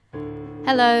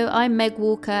Hello, I'm Meg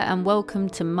Walker and welcome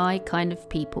to My Kind of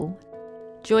People.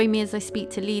 Join me as I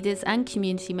speak to leaders and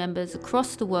community members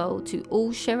across the world who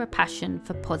all share a passion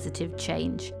for positive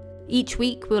change. Each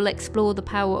week we'll explore the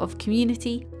power of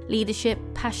community, leadership,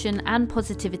 passion and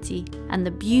positivity, and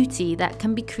the beauty that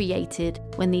can be created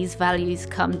when these values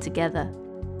come together.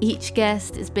 Each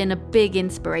guest has been a big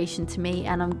inspiration to me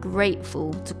and I'm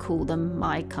grateful to call them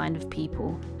my kind of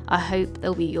people. I hope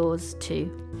they'll be yours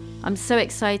too. I'm so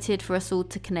excited for us all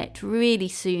to connect really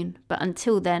soon, but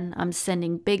until then, I'm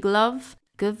sending big love,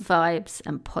 good vibes,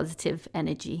 and positive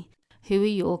energy. Who are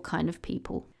your kind of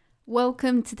people?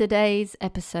 Welcome to today's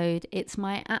episode. It's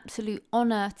my absolute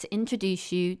honour to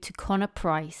introduce you to Connor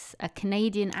Price, a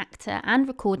Canadian actor and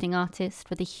recording artist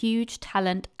with a huge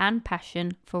talent and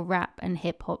passion for rap and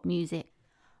hip-hop music.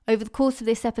 Over the course of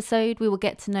this episode, we will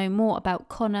get to know more about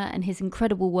Connor and his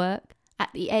incredible work.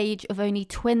 At the age of only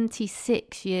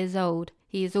 26 years old,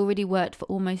 he has already worked for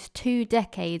almost 2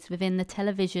 decades within the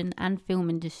television and film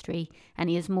industry, and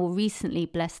he has more recently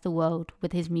blessed the world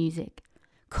with his music.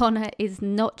 Connor is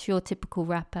not your typical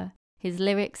rapper. His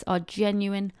lyrics are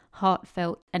genuine,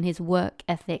 heartfelt, and his work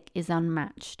ethic is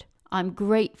unmatched. I'm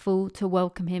grateful to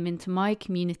welcome him into my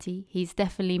community. He's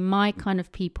definitely my kind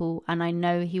of people, and I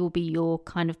know he will be your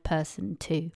kind of person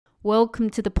too.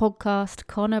 Welcome to the podcast,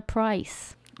 Connor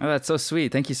Price. Oh, that's so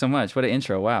sweet. Thank you so much. What an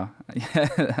intro. Wow.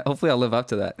 Hopefully I'll live up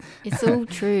to that. It's all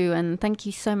true. And thank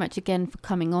you so much again for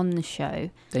coming on the show.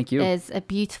 Thank you. There's a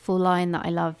beautiful line that I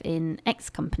love in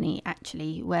X Company,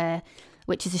 actually,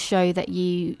 which is a show that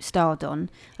you starred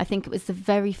on. I think it was the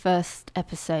very first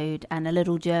episode, and a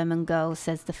little German girl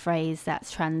says the phrase that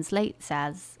translates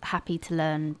as happy to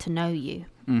learn to know you.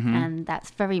 Mm-hmm. And that's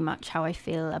very much how I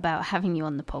feel about having you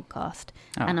on the podcast.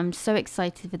 Oh. And I'm so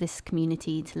excited for this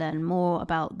community to learn more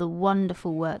about the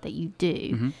wonderful work that you do.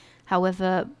 Mm-hmm.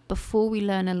 However, before we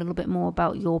learn a little bit more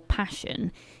about your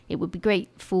passion, it would be great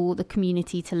for the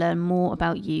community to learn more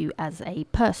about you as a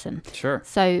person. Sure.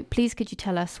 So please could you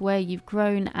tell us where you've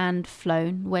grown and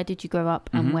flown? Where did you grow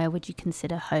up and where would you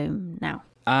consider home now?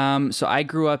 So I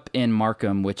grew up in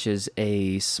Markham, which is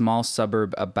a small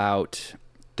suburb about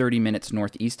 30 minutes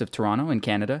northeast of Toronto in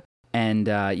Canada. And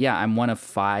I'm one of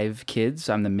 5 kids.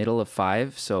 I'm the middle of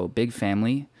 5, so big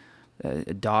family.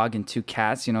 A dog and 2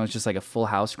 cats, it's just like a full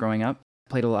house growing up.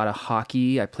 Played a lot of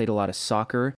hockey. I played a lot of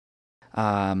soccer.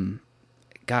 Right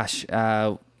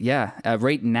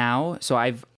now, so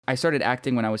I started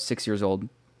acting when I was 6 years old,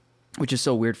 which is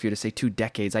so weird for you to say 2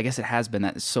 decades. I guess it has been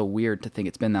that. It's so weird to think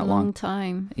it's been that long. Long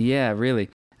time. Yeah, really.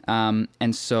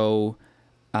 And so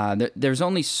there's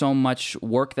only so much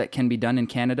work that can be done in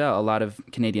Canada. A lot of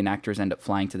Canadian actors end up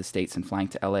flying to the States and flying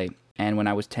to LA. And when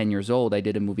I was 10 years old, I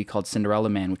did a movie called Cinderella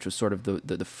Man, which was sort of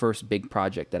the first big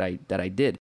project that I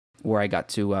did, where I got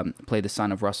to play the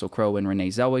son of Russell Crowe and Renee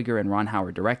Zellweger, and Ron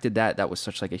Howard directed that. That was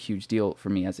such like a huge deal for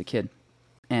me as a kid.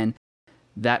 And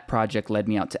that project led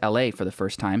me out to LA for the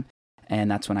first time.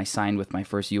 And that's when I signed with my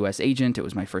first US agent. It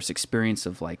was my first experience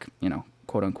of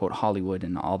quote unquote Hollywood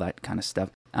and all that kind of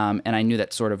stuff. And I knew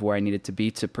that's sort of where I needed to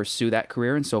be to pursue that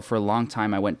career. And so for a long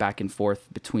time, I went back and forth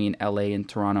between LA and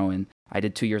Toronto. And I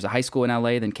did 2 years of high school in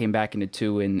LA, then came back and did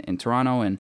 2 in Toronto,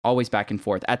 and always back and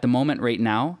forth. At the moment right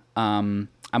now, I'm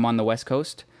on the West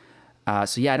Coast. I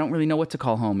don't really know what to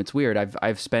call home. It's weird.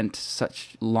 I've spent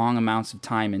such long amounts of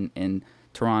time in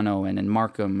Toronto and in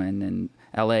Markham and in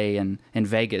LA and in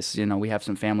Vegas. We have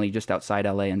some family just outside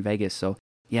LA and Vegas. So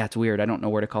yeah, it's weird. I don't know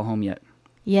where to call home yet.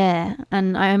 Yeah,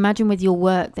 and I imagine with your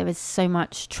work there is so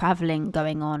much traveling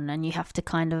going on and you have to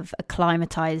kind of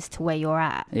acclimatize to where you're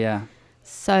at. Yeah.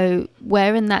 So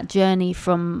where in that journey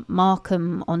from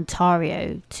Markham,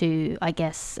 Ontario to, I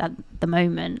guess, at the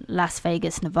moment, Las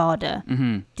Vegas, Nevada,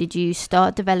 did you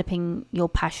start developing your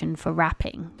passion for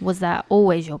rapping? Was that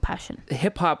always your passion?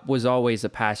 Hip-hop was always a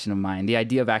passion of mine. The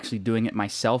idea of actually doing it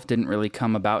myself didn't really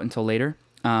come about until later.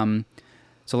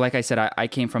 So like I said, I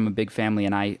came from a big family,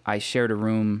 and I shared a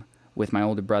room with my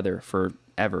older brother for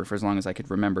as long as I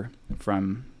could remember,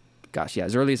 from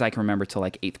as early as I can remember till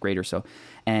like 8th grade or so.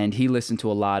 And he listened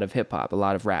to a lot of hip hop, a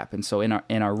lot of rap. And so in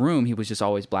our room, he was just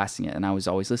always blasting it, and I was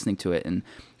always listening to it. And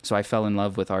so I fell in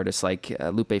love with artists like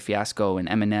Lupe Fiasco and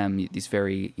Eminem, these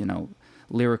very,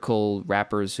 lyrical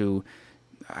rappers who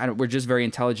were just very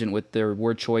intelligent with their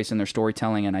word choice and their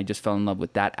storytelling. And I just fell in love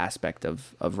with that aspect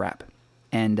of rap.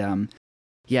 And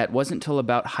it wasn't until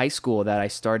about high school that I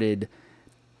started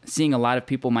seeing a lot of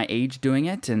people my age doing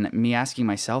it, and me asking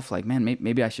myself, like, man,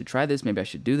 maybe I should try this, maybe I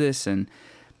should do this. And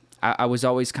I was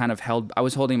always kind of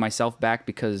holding myself back,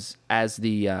 because as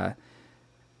the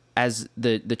as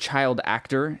the child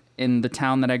actor in the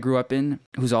town that I grew up in,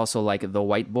 who's also like the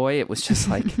white boy, it was just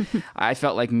like, I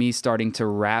felt like me starting to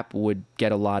rap would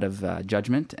get a lot of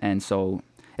judgment. And so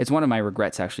it's one of my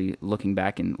regrets, actually, looking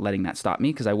back and letting that stop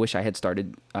me, because I wish I had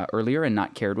started earlier and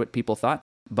not cared what people thought.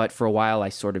 But for a while, I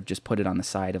sort of just put it on the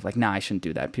side of like, nah, I shouldn't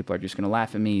do that. People are just going to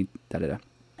laugh at me, da-da-da.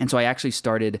 And so I actually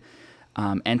started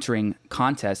entering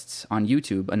contests on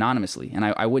YouTube anonymously, and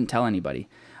I wouldn't tell anybody.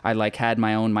 I like had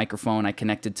my own microphone. I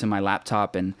connected to my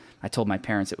laptop, and I told my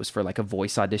parents it was for like a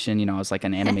voice audition. You know, I was like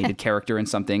an animated character in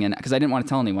something, and because I didn't want to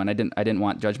tell anyone, I didn't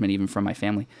want judgment even from my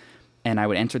family. And I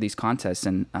would enter these contests,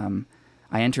 and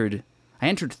I entered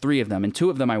 3 of them, and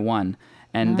 2 of them I won.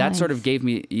 And that sort of gave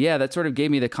me,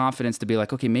 the confidence to be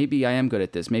like, okay, maybe I am good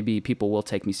at this. Maybe people will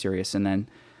take me serious. And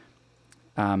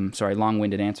then, sorry,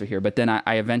 long-winded answer here, but then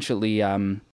I eventually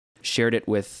shared it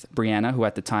with Brianna, who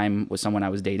at the time was someone I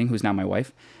was dating, who's now my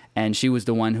wife. And she was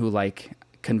the one who like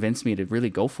convinced me to really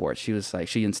go for it. She was like,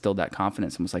 she instilled that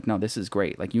confidence and was like, no, this is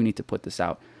great. Like, you need to put this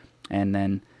out. And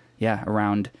then, yeah,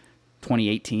 around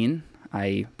 2018,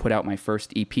 I put out my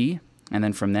first EP. And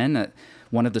then from then,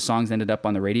 one of the songs ended up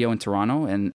on the radio in Toronto.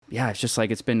 And yeah, it's just like,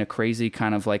 it's been a crazy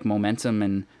kind of like momentum.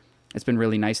 And it's been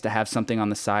really nice to have something on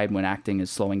the side when acting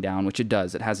is slowing down, which it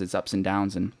does. It has its ups and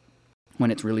downs. And when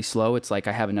it's really slow, it's like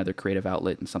I have another creative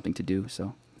outlet and something to do.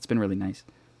 So it's been really nice.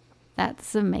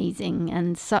 That's amazing,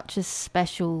 and such a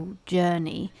special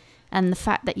journey. And the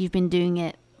fact that you've been doing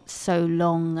it so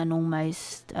long and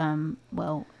almost,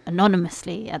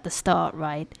 anonymously at the start,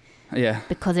 right? Yeah.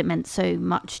 Because it meant so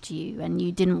much to you and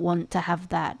you didn't want to have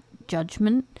that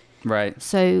judgment. Right.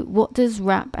 So what does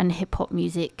rap and hip hop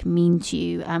music mean to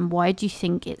you, and why do you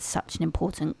think it's such an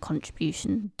important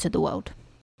contribution to the world?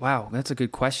 Wow, that's a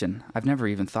good question. I've never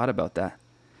even thought about that.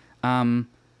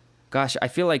 Gosh, I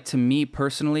feel like to me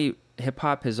personally, hip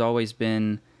hop has always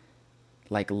been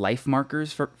like life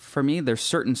markers for me. There's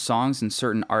certain songs and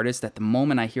certain artists that the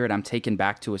moment I hear it, I'm taken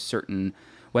back to a certain,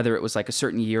 whether it was like a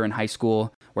certain year in high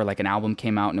school where like an album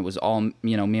came out and it was all,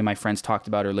 you know, me and my friends talked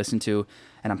about or listened to,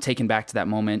 and I'm taken back to that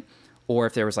moment. Or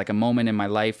if there was like a moment in my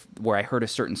life where I heard a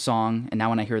certain song, and now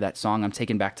when I hear that song, I'm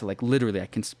taken back to like literally I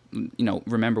can, you know,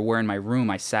 remember where in my room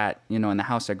I sat, you know, in the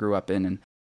house I grew up in. And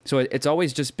so it's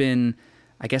always just been,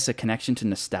 I guess, a connection to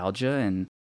nostalgia and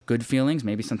good feelings,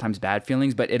 maybe sometimes bad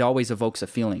feelings, but it always evokes a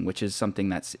feeling, which is something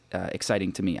that's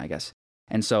exciting to me, I guess.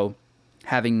 And so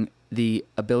having the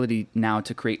ability now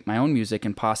to create my own music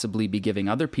and possibly be giving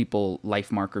other people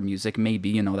life marker music, maybe,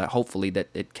 you know, that hopefully that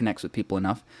it connects with people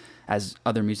enough as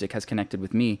other music has connected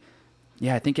with me.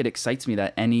 Yeah, I think it excites me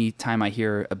that any time I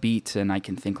hear a beat and I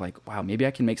can think like, wow, maybe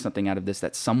I can make something out of this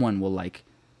that someone will like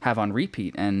have on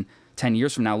repeat, and 10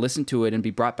 years from now listen to it and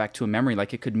be brought back to a memory,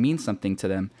 like it could mean something to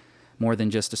them more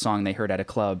than just a song they heard at a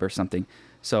club or something.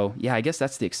 So yeah, I guess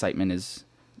that's the excitement,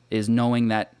 is knowing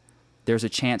that there's a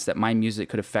chance that my music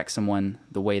could affect someone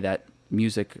the way that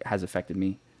music has affected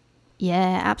me.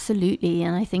 Yeah, absolutely.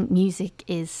 And I think music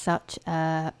is such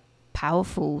a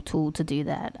powerful tool to do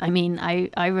that. I mean,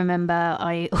 I remember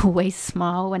I always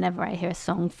smile whenever I hear a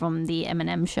song from the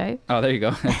Eminem show. Oh, there you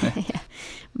go. Yeah.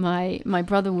 My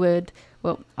brother would,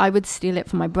 I would steal it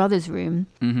from my brother's room.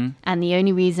 Mm-hmm. And the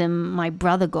only reason my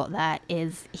brother got that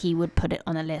is he would put it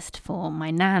on a list for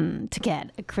my nan to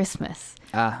get at Christmas.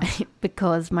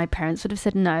 Because my parents would have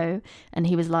said no. And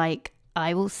he was like,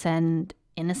 I will send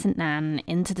innocent Nan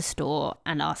into the store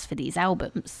and ask for these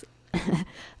albums.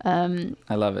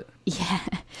 I love it. Yeah.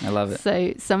 I love it.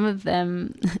 So some of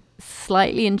them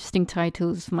slightly interesting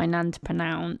titles for my nan to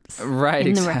pronounce. Right,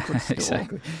 in the record store.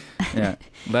 Exactly. Yeah.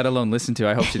 Let alone listen to.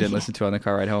 I hope she didn't listen to on the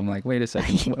car ride home. Like, wait a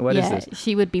second, what is this?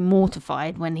 She would be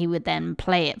mortified when he would then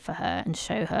play it for her and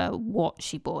show her what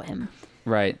she bought him.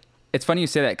 Right. It's funny you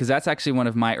say that, because that's actually one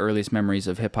of my earliest memories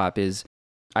of hip hop. Is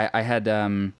I had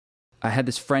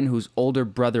this friend whose older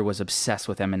brother was obsessed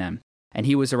with Eminem. And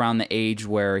he was around the age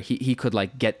where he could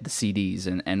like get the CDs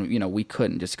and you know, we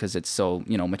couldn't, just because it's so,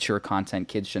 you know, mature content,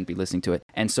 kids shouldn't be listening to it.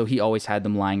 And so he always had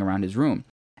them lying around his room.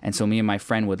 And so me and my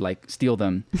friend would like steal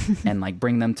them and like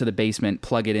bring them to the basement,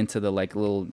 plug it into the like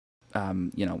little,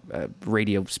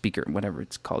 radio speaker, whatever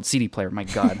it's called, CD player. My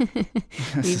God,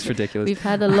 this is ridiculous. We've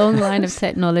had a long line of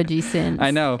technology since.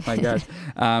 I know, my gosh.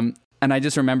 And I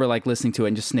just remember like listening to it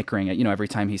and just snickering at, you know, every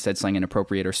time he said something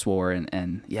inappropriate or swore.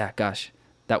 And yeah, gosh.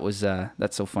 That was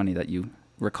that's so funny that you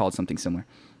recalled something similar.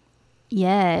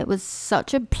 Yeah, it was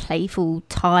such a playful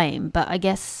time, but I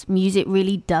guess music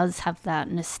really does have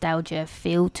that nostalgia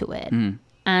feel to it. Mm.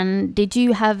 And did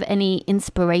you have any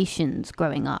inspirations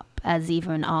growing up as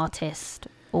either an artist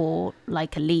or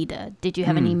like a leader? Did you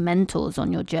have any mentors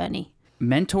on your journey?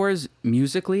 Mentors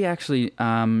musically, actually,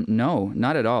 no,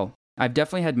 not at all. I've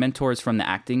definitely had mentors from the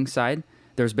acting side.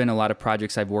 There's been a lot of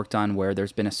projects I've worked on where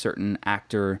there's been a certain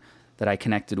actor that I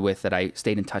connected with, that I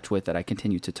stayed in touch with, that I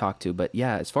continue to talk to. But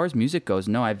yeah, as far as music goes,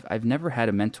 no, I've never had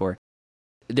a mentor.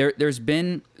 There's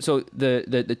been, so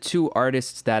the two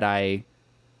artists that I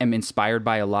am inspired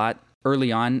by a lot,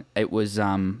 early on, it was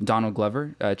Donald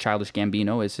Glover. Childish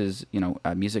Gambino is his,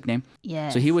 music name. Yeah.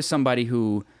 So he was somebody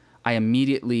who I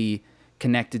immediately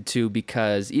connected to,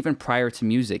 because even prior to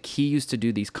music, he used to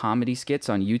do these comedy skits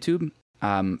on YouTube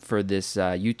for this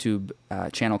YouTube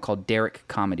channel called Derek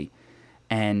Comedy.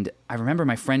 And I remember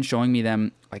my friend showing me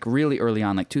them like really early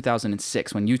on, like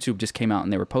 2006, when YouTube just came out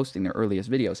and they were posting their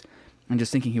earliest videos. And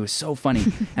just thinking he was so funny.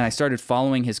 And I started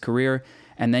following his career.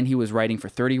 And then he was writing for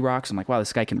 30 Rock. So I'm like, wow,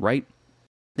 this guy can write.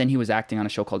 Then he was acting on a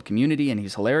show called Community, and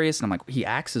he's hilarious. And I'm like, he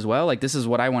acts as well? Like, this is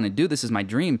what I want to do. This is my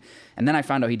dream. And then I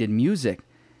found out he did music.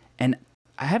 And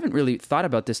I haven't really thought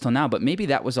about this till now, but maybe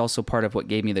that was also part of what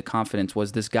gave me the confidence,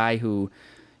 was this guy who,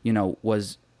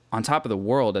 was on top of the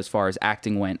world as far as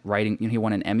acting went, writing. He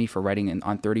won an Emmy for writing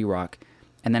on 30 Rock.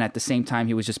 And then at the same time,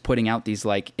 he was just putting out these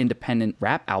like independent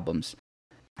rap albums.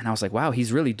 And I was like, wow,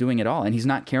 he's really doing it all. And he's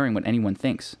not caring what anyone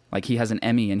thinks. Like, he has an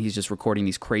Emmy and he's just recording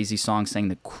these crazy songs, saying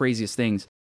the craziest things.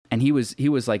 And he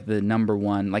was like the number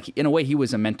one, like, in a way, he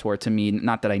was a mentor to me.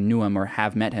 Not that I knew him or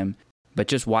have met him, but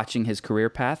just watching his career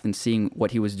path and seeing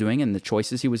what he was doing and the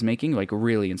choices he was making, like,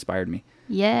 really inspired me.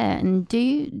 Yeah. And do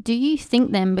you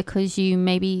think then, because you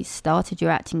maybe started your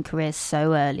acting career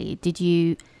so early, did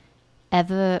you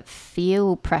ever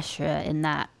feel pressure in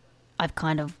that I've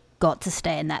kind of got to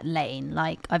stay in that lane,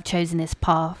 like I've chosen this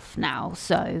path now,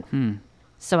 so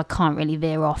I can't really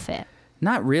veer off it?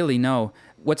 Not really, no.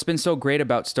 What's been so great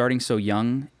about starting so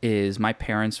young is my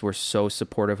parents were so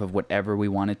supportive of whatever we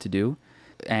wanted to do.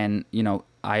 And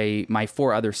my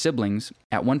 4 other siblings,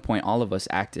 at one point, all of us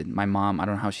acted. My mom, I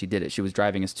don't know how she did it, she was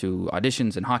driving us to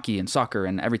auditions and hockey and soccer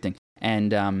and everything.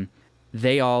 And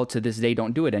they all, to this day,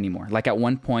 don't do it anymore. Like, at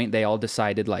one point, they all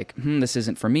decided, like, this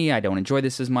isn't for me. I don't enjoy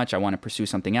this as much. I want to pursue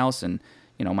something else. And,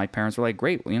 my parents were like,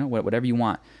 great, whatever you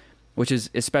want, which is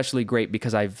especially great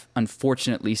because I've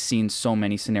unfortunately seen so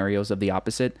many scenarios of the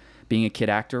opposite. Being a kid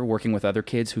actor, working with other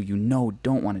kids who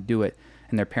don't want to do it.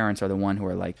 And their parents are the one who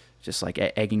are, like, just, like,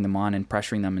 egging them on and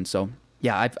pressuring them. And so,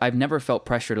 yeah, I've never felt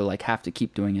pressure to, like, have to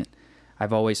keep doing it.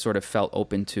 I've always sort of felt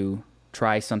open to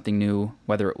try something new,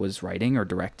 whether it was writing or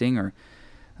directing or,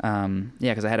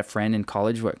 because I had a friend in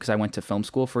college, because I went to film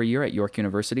school for a year at York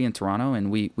University in Toronto, and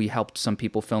we helped some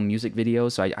people film music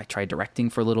videos. So I tried directing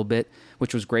for a little bit,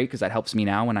 which was great because that helps me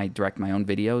now when I direct my own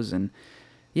videos. And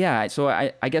yeah, so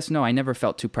I guess, no, I never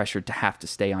felt too pressured to have to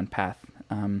stay on path.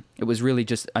 It was really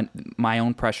just my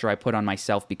own pressure I put on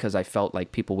myself because I felt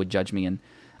like people would judge me and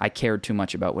I cared too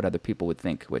much about what other people would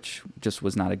think, which just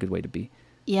was not a good way to be.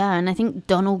 Yeah, and I think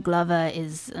Donald Glover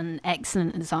is an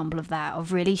excellent example of that,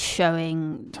 of really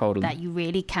showing that you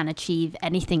really can achieve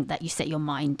anything that you set your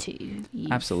mind to.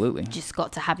 Absolutely. Just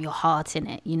got to have your heart in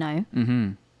it,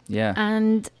 Mm-hmm. Yeah.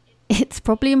 And it's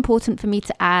probably important for me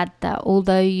to add that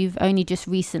although you've only just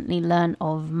recently learned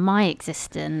of my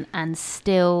existence and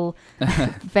still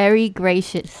very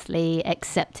graciously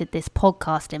accepted this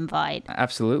podcast invite.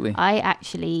 Absolutely. I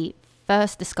actually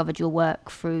first discovered your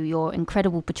work through your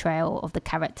incredible portrayal of the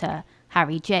character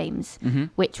Harry James,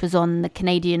 which was on the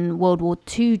Canadian World War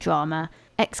II drama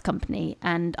X Company.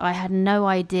 And I had no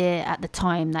idea at the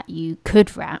time that you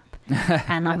could rap.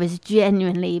 And I was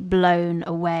genuinely blown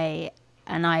away.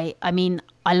 And I mean,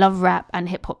 I love rap and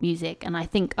hip hop music. And I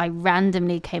think I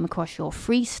randomly came across your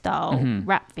freestyle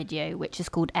rap video, which is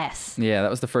called S. Yeah, that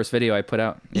was the first video I put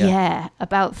out. Yeah,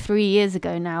 about 3 years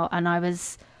ago now. And I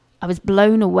was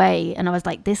blown away, and I was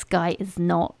like, this guy is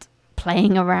not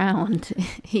playing around.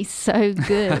 He's so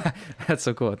good. That's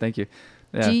so cool. Thank you.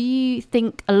 Yeah. Do you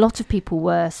think a lot of people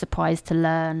were surprised to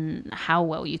learn how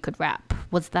well you could rap?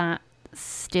 Was that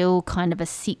still kind of a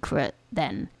secret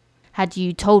then? Had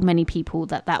you told many people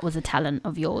that that was a talent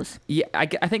of yours? Yeah, I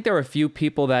think there were a few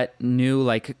people that knew,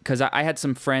 like, because I had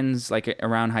some friends, like,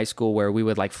 around high school where we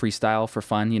would, like, freestyle for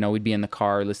fun. We'd be in the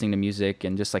car listening to music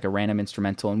and just, like, a random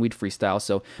instrumental, and we'd freestyle.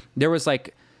 So there was,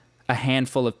 like, a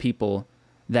handful of people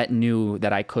that knew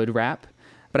that I could rap.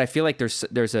 But I feel like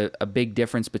there's a big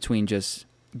difference between just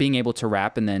being able to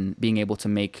rap and then being able to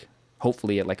make,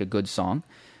 hopefully, like, a good song.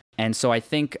 And so I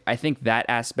think that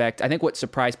aspect, I think what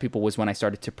surprised people was when I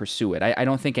started to pursue it. I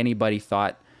don't think anybody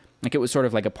thought, like, it was sort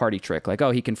of like a party trick, like,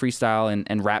 oh, he can freestyle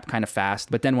and rap kind of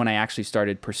fast. But then when I actually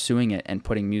started pursuing it and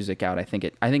putting music out, I think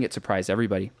it surprised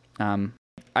everybody.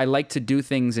 I like to do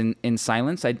things in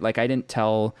silence. I didn't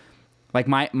tell Like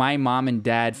my mom and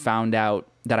dad found out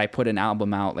that I put an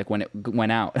album out like when it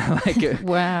went out. Like,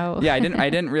 wow. Yeah, I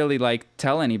didn't really like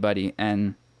tell anybody,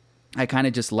 and I kind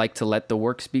of just like to let the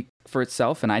work speak for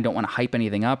itself, and I don't want to hype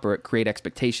anything up or create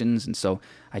expectations, and so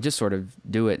I just sort of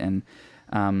do it. And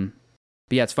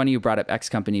but yeah, it's funny you brought up X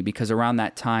Company, because around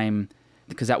that time,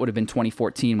 because that would have been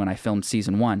 2014 when I filmed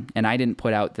season 1, and I didn't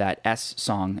put out that S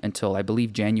song until I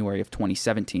believe January of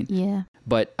 2017. Yeah.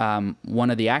 But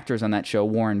one of the actors on that show,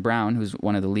 Warren Brown, who's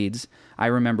one of the leads, I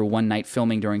remember one night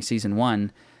filming during season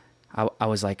 1, I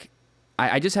was like,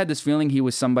 I just had this feeling he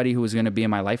was somebody who was going to be in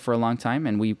my life for a long time,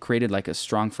 and we created like a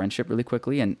strong friendship really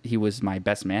quickly, and he was my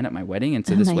best man at my wedding, and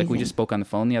to this week we just spoke on the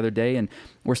phone the other day, and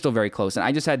we're still very close. And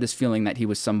I just had this feeling that he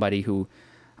was somebody who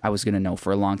I was going to know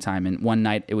for a long time. And one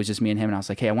night it was just me and him, and I was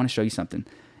like, hey, I want to show you something.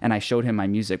 And I showed him my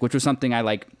music, which was something I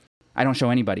don't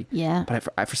show anybody. Yeah.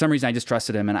 But for some reason I just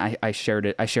trusted him, and I shared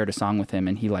a song with him,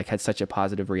 and he like had such a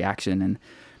positive reaction.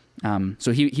 And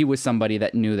so he was somebody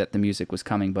that knew that the music was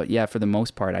coming. But yeah, for the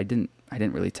most part, I didn't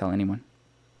really tell anyone.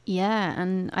 Yeah,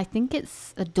 and I think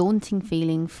it's a daunting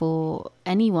feeling for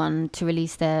anyone to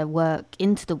release their work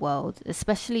into the world,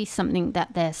 especially something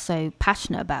that they're so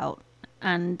passionate about.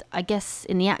 And I guess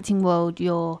in the acting world,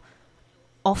 you're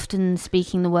often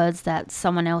speaking the words that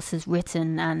someone else has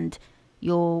written, and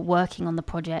you're working on the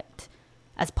project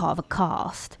as part of a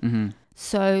cast. Mm-hmm.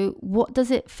 So what does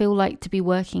it feel like to be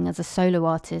working as a solo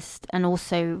artist and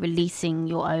also releasing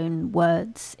your own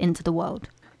words into the world?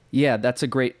 Yeah, that's a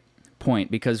great point,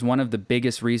 because one of the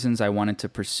biggest reasons I wanted to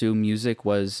pursue music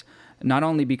was not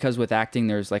only because with acting,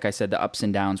 there's, like I said, the ups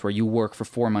and downs where you work for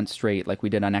 4 months straight, like we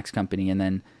did on X Company, and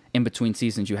then in between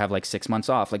seasons you have like 6 months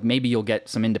off. Like maybe you'll get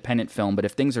some independent film, but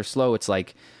if things are slow, it's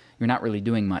like you're not really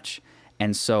doing much.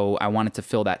 And so I wanted to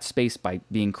fill that space by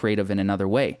being creative in another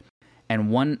way. And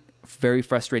one very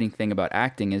frustrating thing about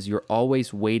acting is you're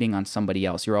always waiting on somebody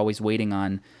else. You're always waiting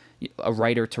on a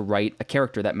writer to write a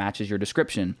character that matches your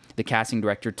description, the casting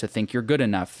director to think you're good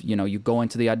enough. You know, you go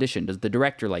into the audition. Does the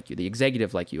director like you? The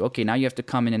executive like you? Okay, now you have to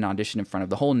come in and audition in front of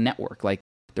the whole network. Like,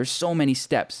 there's so many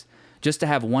steps just to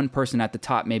have one person at the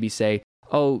top maybe say,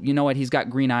 oh, you know what, he's got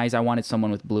green eyes, I wanted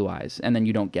someone with blue eyes, and then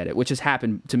you don't get it, which has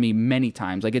happened to me many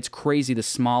times. Like, it's crazy the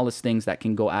smallest things that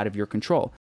can go out of your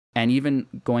control. And even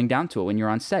going down to it, when you're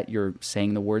on set, you're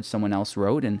saying the words someone else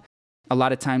wrote, and a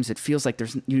lot of times it feels like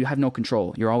you have no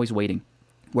control. You're always waiting.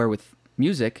 Where with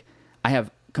music, I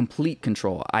have complete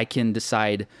control. I can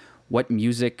decide what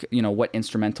music, what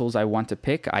instrumentals I want to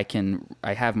pick.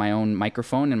 I have my own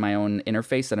microphone and my own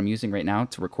interface that I'm using right now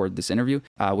to record this interview,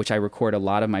 which I record a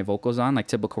lot of my vocals on. Like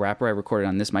Typical Rapper, I recorded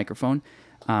on this microphone.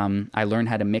 I learned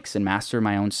how to mix and master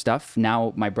my own stuff.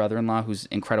 Now my brother-in-law, who's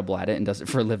incredible at it and does it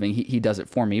for a living, he does it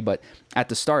for me. But at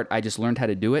the start, I just learned how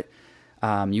to do it.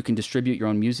 You can distribute your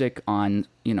own music on,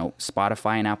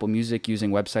 Spotify and Apple Music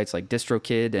using websites like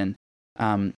DistroKid. And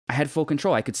I had full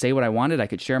control. I could say what I wanted. I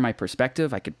could share my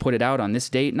perspective. I could put it out on this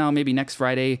date. No, maybe next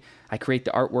Friday. I create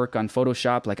the artwork on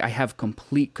Photoshop. Like, I have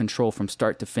complete control from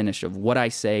start to finish of what I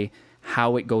say,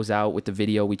 how it goes out with the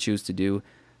video we choose to do.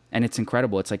 And it's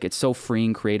incredible. It's like, it's so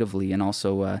freeing creatively, and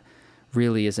also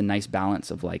really is a nice balance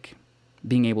of like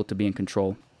being able to be in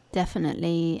control.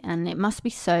 Definitely. And it must be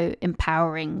so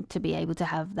empowering to be able to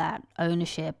have that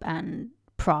ownership and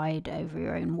pride over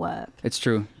your own work. It's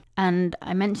true. And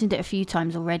I mentioned it a few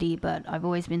times already, but I've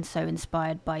always been so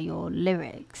inspired by your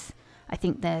lyrics. I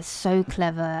think they're so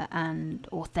clever and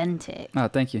authentic. Oh,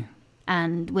 thank you.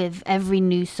 And with every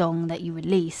new song that you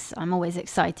release, I'm always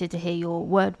excited to hear your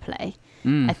wordplay.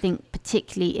 I think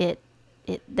particularly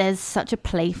there's such a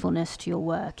playfulness to your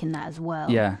work in that as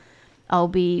well. Yeah. I'll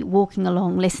be walking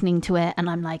along listening to it, and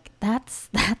I'm like,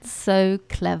 that's so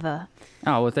clever.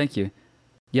 Oh, well, thank you.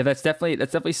 Yeah, that's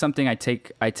definitely something I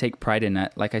take pride in.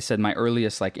 That, like I said, my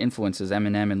earliest like influences,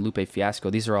 Eminem and Lupe Fiasco,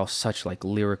 these are all such like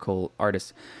lyrical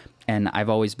artists, and I've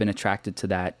always been attracted to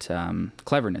that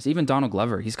cleverness. Even Donald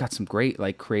Glover, he's got some great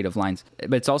like creative lines.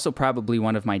 But it's also probably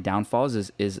one of my downfalls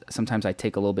is sometimes I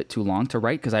take a little bit too long to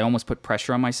write, because I almost put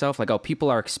pressure on myself. Like, oh, people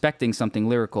are expecting something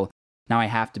lyrical, now I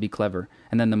have to be clever.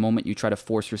 And then the moment you try to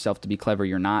force yourself to be clever,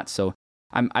 you're not. So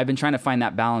I've been trying to find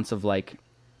that balance of like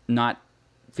not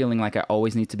feeling like I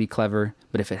always need to be clever,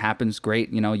 but if it happens,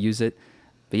 great, use it.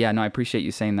 But yeah, no, I appreciate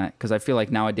you saying that, because I feel like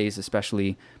nowadays,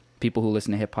 especially people who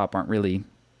listen to hip hop aren't really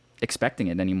expecting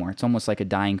it anymore. It's almost like a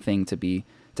dying thing to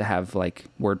have like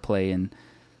wordplay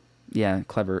and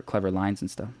clever lines and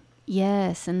stuff.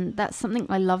 Yes, and that's something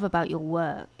I love about your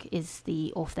work is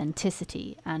the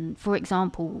authenticity. And for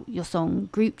example, your song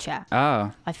Group Chat,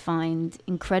 I find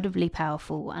incredibly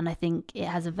powerful, and I think it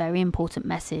has a very important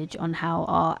message on how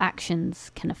our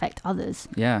actions can affect others.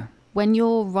 Yeah. When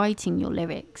you're writing your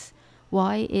lyrics,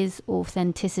 why is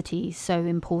authenticity so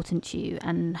important to you?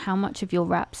 And how much of your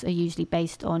raps are usually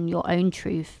based on your own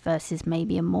truth versus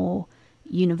maybe a more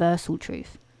universal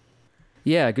truth?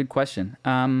 Yeah, good question.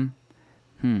 How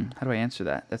do I answer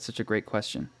that? That's such a great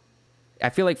question. I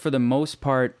feel like for the most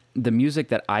part, the music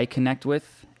that I connect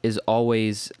with is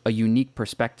always a unique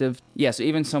perspective. Yeah, so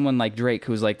even someone like Drake,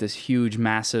 who's like this huge,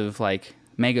 massive, like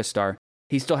megastar,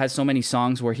 he still has so many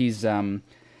songs where he's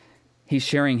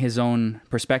sharing his own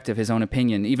perspective, his own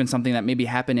opinion, even something that maybe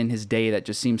happened in his day that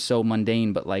just seems so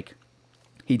mundane, but like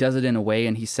he does it in a way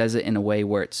and he says it in a way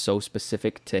where it's so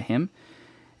specific to him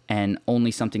and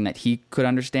only something that he could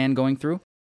understand going through.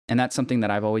 And that's something that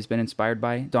I've always been inspired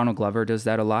by. Donald Glover does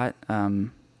that a lot,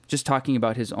 just talking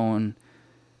about his own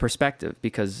perspective,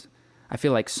 because I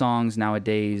feel like songs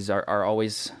nowadays are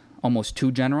always almost too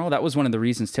general. That was one of the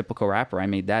reasons Typical Rapper, I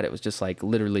made that. It was just like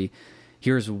literally,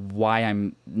 here's why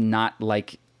I'm not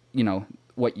like,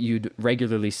 what you'd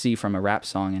regularly see from a rap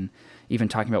song, and even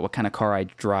talking about what kind of car I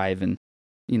drive and,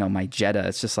 my Jetta.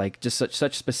 It's just like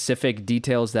such specific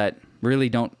details that really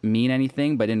don't mean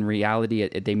anything, but in reality,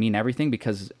 they mean everything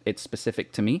because it's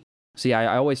specific to me. So yeah,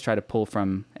 I always try to pull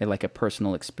from a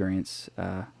personal experience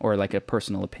or like a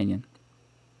personal opinion.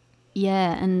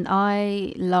 Yeah, and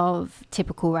I love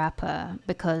Typical Rapper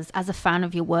because as a fan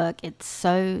of your work, it's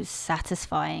so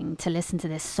satisfying to listen to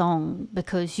this song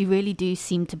because you really do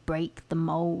seem to break the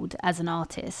mold as an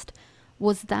artist.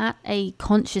 Was that a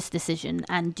conscious decision?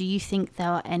 And do you think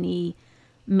there are any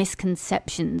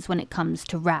misconceptions when it comes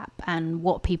to rap and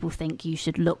what people think you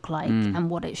should look like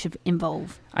and what it should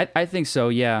involve? I think so,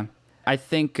 yeah. I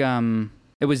think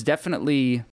it was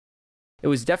definitely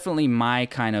my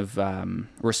kind of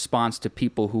response to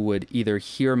people who would either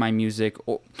hear my music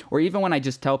or even when I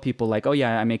just tell people like, oh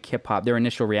yeah, I make hip hop, their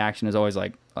initial reaction is always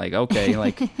like okay,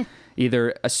 like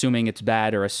either assuming it's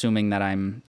bad or assuming that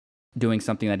I'm doing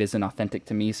something that isn't authentic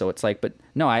to me. So it's like, but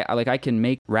no, I can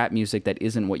make rap music that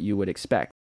isn't what you would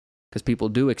expect, because people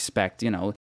do expect,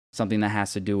 something that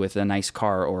has to do with a nice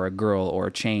car or a girl or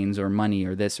chains or money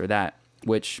or this or that,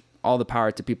 which all the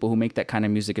power to people who make that kind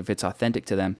of music if it's authentic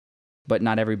to them. But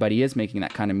not everybody is making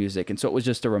that kind of music. And so it was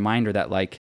just a reminder that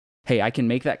like, hey, I can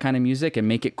make that kind of music and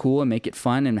make it cool and make it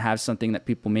fun and have something that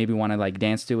people maybe want to like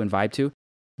dance to and vibe to.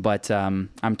 But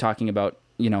I'm talking about,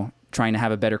 trying to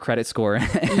have a better credit score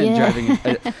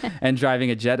and driving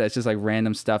a Jetta. It's just like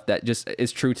random stuff that just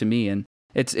is true to me. And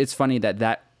it's funny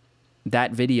that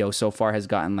video so far has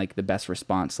gotten like the best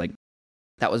response. Like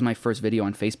that was my first video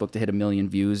on Facebook to hit 1 million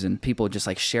views, and people just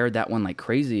like shared that one like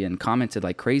crazy and commented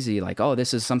like crazy, like, oh,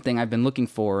 this is something I've been looking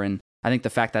for. And I think the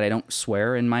fact that I don't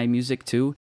swear in my music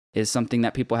too is something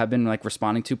that people have been like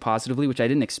responding to positively, which I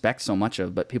didn't expect so much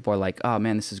of, but people are like, oh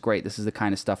man, this is great. This is the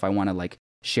kind of stuff I want to like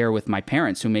share with my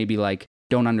parents who maybe like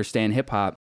don't understand hip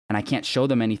hop, and I can't show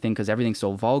them anything because everything's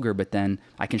so vulgar, but then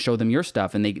I can show them your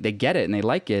stuff and they get it and they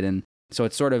like it. And so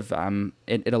it's sort of,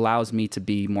 it allows me to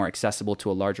be more accessible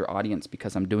to a larger audience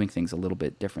because I'm doing things a little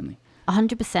bit differently.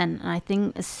 100%. And I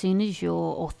think as soon as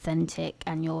you're authentic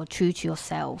and you're true to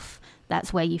yourself,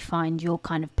 that's where you find your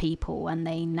kind of people and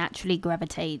they naturally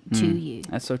gravitate to you.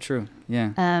 That's so true.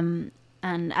 Yeah.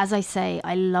 And as I say,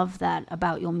 I love that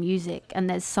about your music. And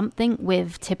there's something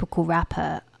with Typical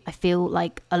Rapper. I feel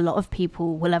like a lot of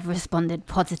people will have responded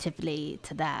positively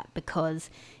to that because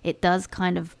it does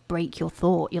kind of break your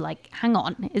thought. You're like, hang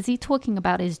on, is he talking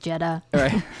about his Jetta?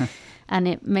 Right. And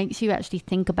it makes you actually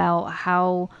think about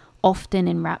how often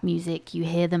in rap music you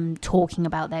hear them talking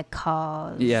about their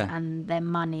cars and their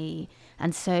money.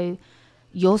 And so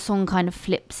your song kind of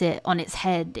flips it on its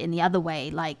head in the other way.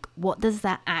 Like, what does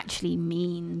that actually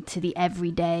mean to the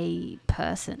everyday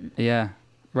person? Yeah,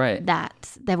 right.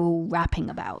 That they're all rapping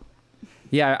about.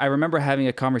 Yeah, I remember having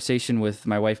a conversation with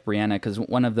my wife, Brianna, because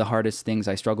one of the hardest things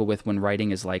I struggle with when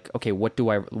writing is like, okay, what do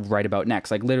I write about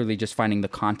next? Like literally just finding the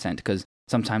content, because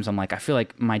sometimes I'm like, I feel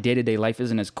like my day-to-day life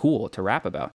isn't as cool to rap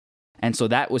about. And so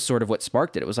that was sort of what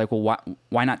sparked it. It was like, well,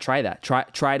 why not try that?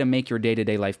 Try to make your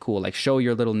day-to-day life cool. Like show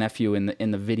your little nephew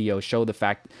in the video, show the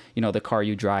fact, the car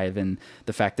you drive and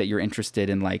the fact that you're interested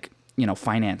in like,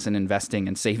 finance and investing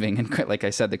and saving. And like I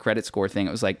said, the credit score thing,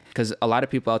 it was like, because a lot of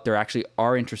people out there actually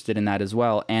are interested in that as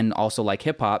well. And also like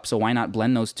hip hop. So why not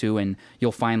blend those two and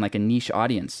you'll find like a niche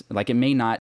audience. Like it may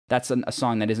not, that's a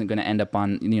song that isn't going to end up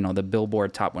on, the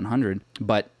Billboard Top 100,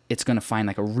 but it's going to find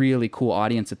like a really cool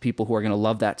audience of people who are going to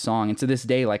love that song. And to this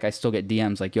day, like I still get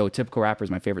DMs like, yo, Typical Rapper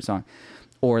is my favorite song.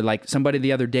 Or like somebody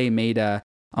the other day made a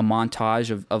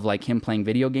montage of like him playing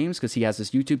video games because he has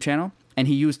this YouTube channel and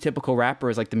he used Typical Rapper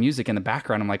as like the music in the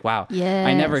background. I'm like, wow, yes.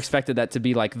 I never expected that to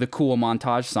be like the cool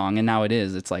montage song. And now it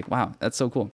is. It's like, wow, that's so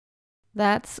cool.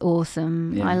 That's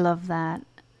awesome. Yeah. I love that.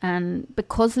 And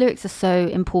because lyrics are so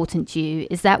important to you,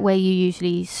 is that where you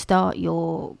usually start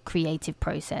your creative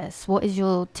process? What is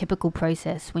your typical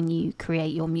process when you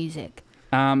create your music?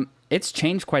 It's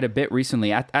changed quite a bit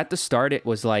recently. At the start, it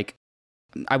was like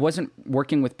I wasn't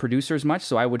working with producers much,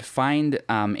 so I would find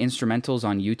instrumentals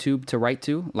on YouTube to write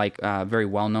to, like very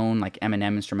well-known, like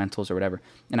Eminem instrumentals or whatever,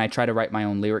 and I'd try to write my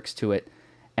own lyrics to it,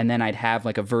 and then I'd have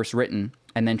like a verse written,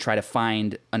 and then try to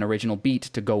find an original beat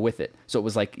to go with it. So it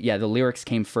was like, yeah, the lyrics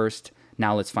came first,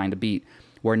 now let's find a beat.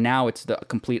 Where now it's the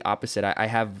complete opposite. I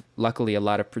have, luckily, a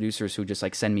lot of producers who just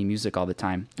like send me music all the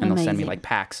time, and they'll send me like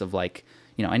packs of like,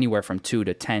 you know, anywhere from 2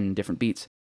 to 10 different beats,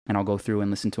 and I'll go through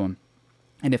and listen to them.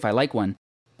 And if I like one,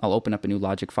 I'll open up a new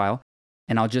Logic file,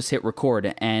 and I'll just hit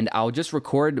record, and I'll just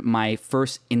record my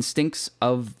first instincts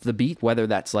of the beat, whether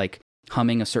that's like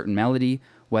humming a certain melody,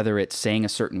 whether it's saying a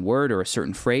certain word or a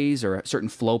certain phrase or a certain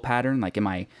flow pattern. Like, am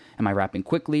I rapping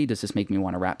quickly? Does this make me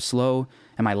want to rap slow?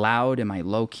 Am I loud? Am I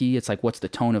low key? It's like, what's the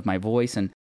tone of my voice? And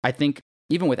I think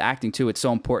even with acting too, it's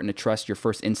so important to trust your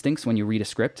first instincts when you read a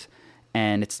script.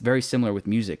 And it's very similar with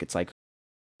music. It's like,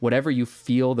 whatever you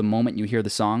feel the moment you hear the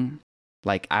song,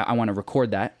 like I want to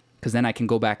record that, because then I can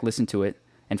go back, listen to it,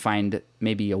 and find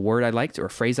maybe a word I liked or a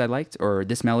phrase I liked, or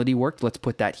this melody worked, let's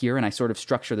put that here. And I sort of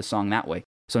structure the song that way.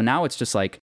 So now it's just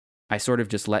like, I sort of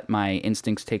just let my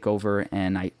instincts take over,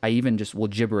 and I even just will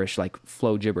gibberish, like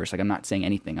flow gibberish. Like, I'm not saying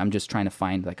anything. I'm just trying to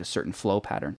find like a certain flow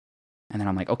pattern. And then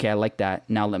I'm like, okay, I like that.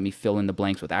 Now let me fill in the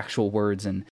blanks with actual words,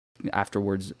 and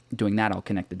afterwards doing that, I'll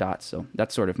connect the dots. So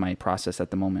that's sort of my process at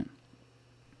the moment.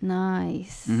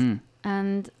 Nice. Mm-hmm.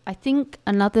 And I think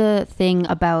another thing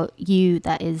about you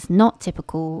that is not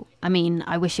typical, I mean,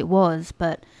 I wish it was,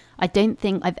 but I don't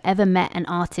think I've ever met an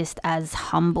artist as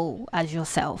humble as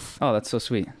yourself. Oh, that's so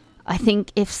sweet. I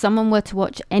think if someone were to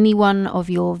watch any one of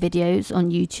your videos on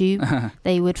YouTube,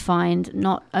 they would find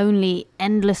not only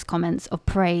endless comments of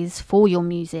praise for your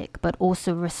music, but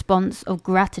also response of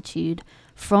gratitude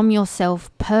from yourself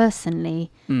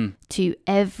personally to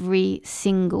every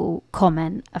single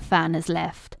comment a fan has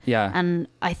left. Yeah. And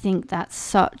I think that's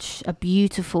such a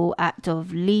beautiful act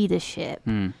of leadership.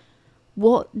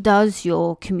 What does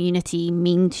your community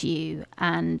mean to you?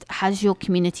 And has your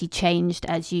community changed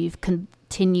as you've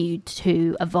continued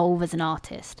to evolve as an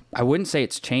artist? I wouldn't say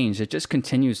it's changed. It just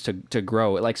continues to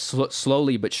grow, like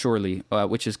slowly but surely,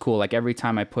 which is cool. Like every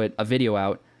time I put a video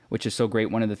out, which is so great,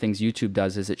 one of the things YouTube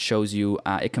does is it shows you,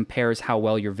 it compares how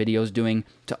well your video is doing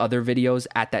to other videos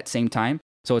at that same time.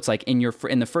 So it's like in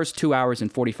the first 2 hours and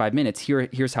 45 minutes,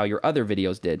 here's how your other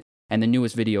videos did. And the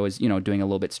newest video is, doing a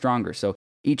little bit stronger. So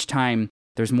each time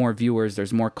there's more viewers,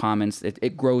 there's more comments.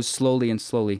 It grows slowly and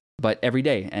slowly, but every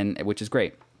day, and which is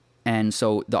great. And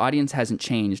so the audience hasn't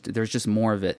changed. There's just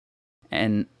more of it.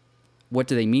 And what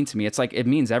do they mean to me? It's like, it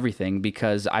means everything,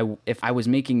 because if I was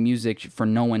making music for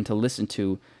no one to listen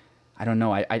to, I don't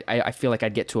know. I feel like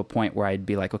I'd get to a point where I'd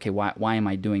be like, okay, why am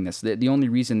I doing this? The only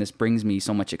reason this brings me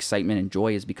so much excitement and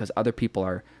joy is because other people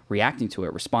are reacting to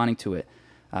it, responding to it,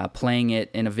 playing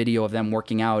it in a video of them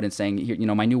working out and saying, here,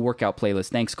 my new workout playlist,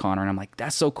 thanks, Connor. And I'm like,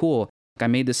 that's so cool. Like, I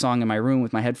made this song in my room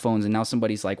with my headphones, and now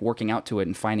somebody's like working out to it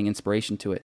and finding inspiration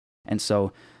to it. And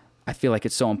so I feel like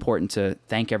it's so important to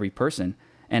thank every person.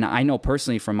 And I know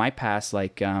personally from my past,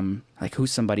 like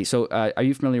who's somebody? So are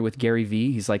you familiar with Gary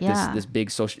Vee? He's like this big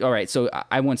social. All right. So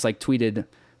I once like tweeted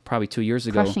probably 2 years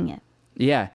ago. Crushing it.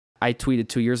 Yeah. I tweeted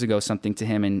 2 years ago something to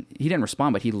him, and he didn't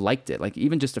respond, but he liked it. Like,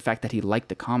 even just the fact that he liked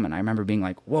the comment, I remember being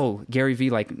like, whoa, Gary Vee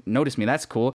like noticed me. That's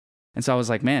cool. And so I was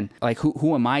like, man, like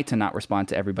who am I to not respond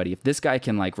to everybody? If this guy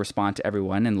can like respond to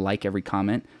everyone and like every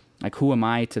comment, like who am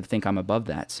I to think I'm above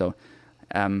that? So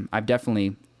I've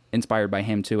definitely, inspired by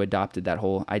him too, adopted that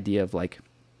whole idea of like,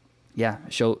 yeah,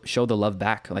 show the love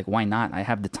back. Like, why not? I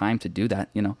have the time to do that,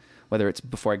 whether it's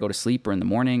before I go to sleep or in the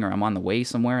morning, or I'm on the way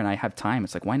somewhere and I have time.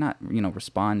 It's like, why not,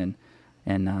 respond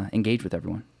and engage with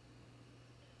everyone.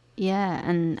 Yeah,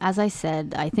 and as I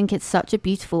said, I think it's such a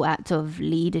beautiful act of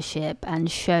leadership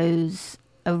and shows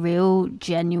a real,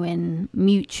 genuine,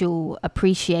 mutual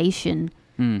appreciation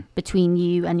between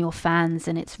you and your fans,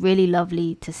 and it's really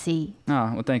lovely to see.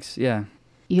 Oh, well, thanks. Yeah.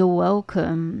 You're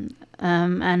welcome.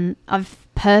 And I've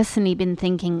personally been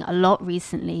thinking a lot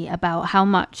recently about how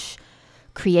much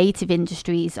creative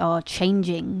industries are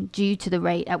changing due to the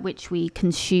rate at which we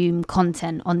consume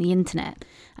content on the internet.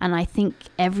 And I think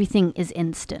everything is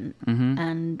instant.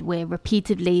 And we're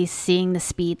repeatedly seeing the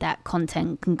speed that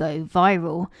content can go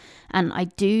viral. And I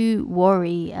do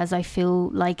worry, as I feel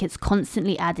like it's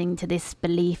constantly adding to this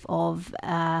belief of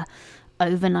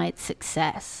overnight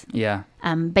success. Yeah.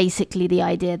 Basically the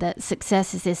idea that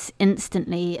success is this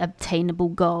instantly obtainable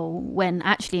goal, when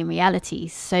actually in reality,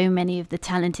 so many of the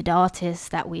talented artists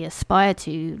that we aspire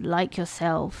to, like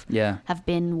yourself, have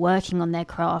been working on their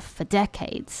craft for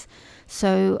decades.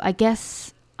 So I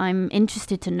guess I'm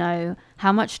interested to know,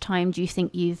 how much time do you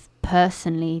think you've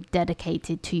personally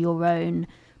dedicated to your own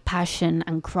passion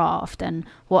and craft, and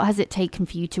what has it taken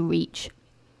for you to reach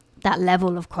that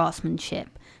level of craftsmanship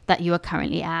that you are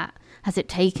currently at? Has it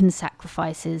taken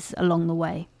sacrifices along the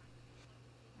way?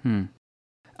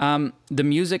 The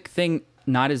music thing,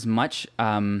 not as much,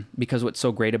 because what's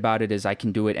so great about it is I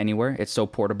can do it anywhere. It's so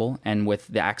portable, and with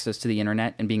the access to the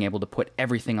internet and being able to put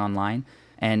everything online,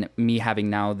 and me having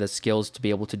now the skills to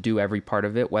be able to do every part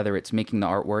of it, whether it's making the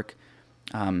artwork,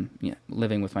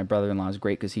 living with my brother-in-law is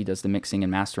great because he does the mixing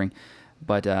and mastering,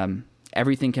 but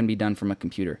everything can be done from a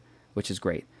computer, which is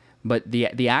great. But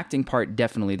the acting part,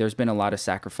 definitely, there's been a lot of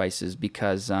sacrifices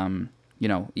because,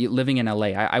 living in LA,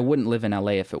 I wouldn't live in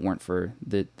LA if it weren't for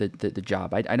the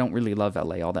job. I don't really love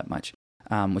LA all that much,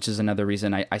 which is another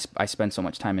reason I spend so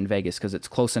much time in Vegas, because it's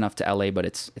close enough to LA, but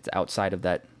it's outside of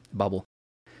that bubble.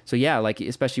 So yeah, like,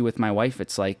 especially with my wife,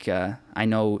 it's like, I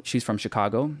know she's from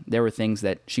Chicago. There were things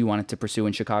that she wanted to pursue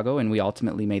in Chicago, and we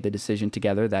ultimately made the decision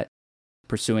together that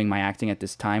pursuing my acting at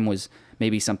this time was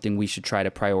maybe something we should try to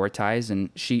prioritize.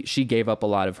 And she gave up a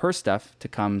lot of her stuff to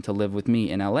come to live with me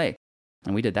in LA.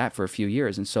 And we did that for a few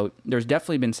years. And so there's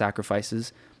definitely been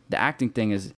sacrifices. The acting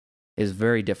thing is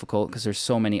very difficult because there's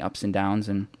so many ups and downs,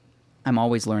 and I'm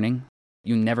always learning.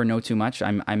 You never know too much.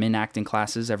 I'm in acting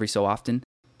classes every so often.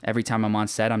 Every time I'm on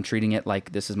set, I'm treating it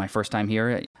like this is my first time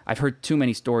here. I've heard too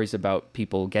many stories about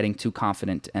people getting too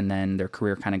confident and then their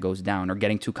career kind of goes down, or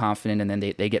getting too confident and then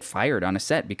they get fired on a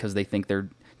set because they think they're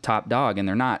top dog and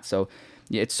they're not. So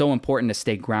it's so important to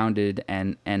stay grounded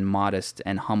and modest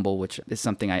and humble, which is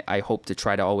something I hope to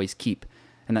try to always keep.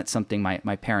 And that's something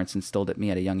my parents instilled at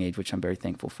me at a young age, which I'm very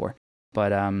thankful for.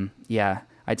 But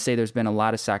I'd say there's been a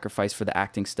lot of sacrifice for the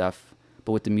acting stuff.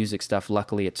 But with the music stuff,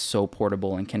 luckily it's so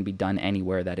portable and can be done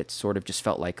anywhere that it's sort of just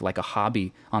felt like a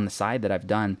hobby on the side that I've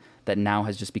done that now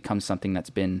has just become something that's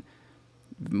been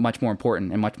much more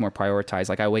important and much more prioritized.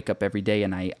 Like, I wake up every day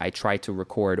and I try to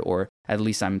record, or at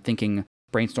least I'm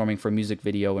brainstorming for a music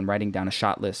video and writing down a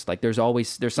shot list. Like, there's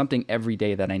something every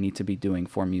day that I need to be doing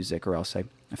for music, or else I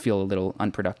feel a little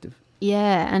unproductive.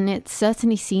 Yeah, and it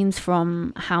certainly seems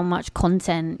from how much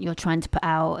content you're trying to put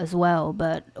out as well,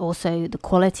 but also the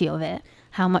quality of it,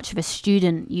 how much of a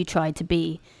student you try to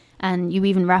be. And you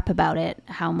even rap about it,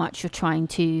 how much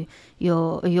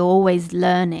you're always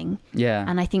learning. Yeah.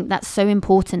 And I think that's so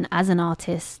important as an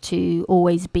artist, to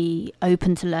always be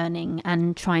open to learning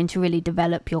and trying to really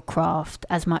develop your craft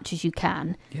as much as you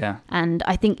can. Yeah. And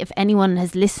I think if anyone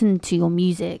has listened to your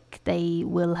music, they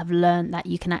will have learned that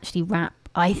you can actually rap,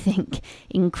 I think,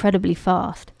 incredibly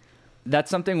fast. That's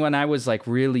something when I was like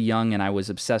really young and I was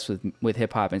obsessed with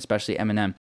hip hop, and especially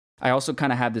Eminem. I also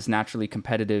kind of have this naturally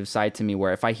competitive side to me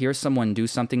where if I hear someone do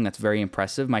something that's very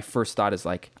impressive, my first thought is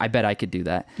like, I bet I could do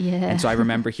that. Yeah. And so I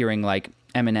remember hearing like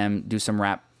Eminem do some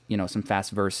rap, some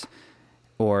fast verse,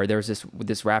 or there was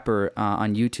this rapper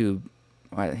on YouTube.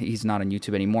 He's not on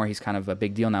YouTube anymore. He's kind of a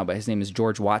big deal now, but his name is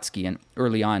George Watsky. And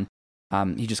early on,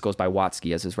 he just goes by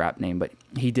Watsky as his rap name, but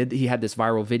he had this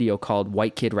viral video called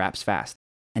White Kid Raps Fast.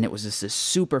 And it was just this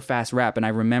super fast rap. And I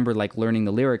remember like learning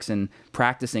the lyrics and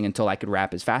practicing until I could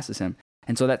rap as fast as him.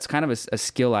 And so that's kind of a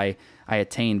skill I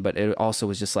attained, but it also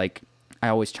was just like, I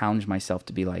always challenged myself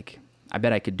to be like, I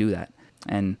bet I could do that.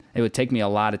 And it would take me a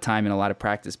lot of time and a lot of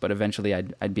practice, but eventually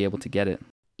I'd be able to get it.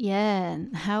 Yeah.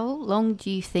 How long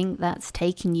do you think that's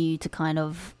taken you to kind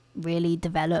of really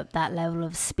develop that level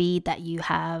of speed that you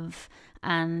have,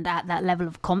 and at that level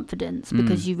of confidence?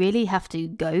 Because you really have to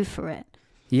go for it.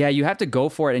 Yeah, you have to go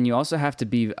for it, and you also have to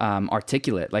be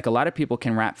articulate. Like, a lot of people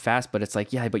can rap fast, but it's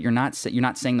like, yeah, but you're not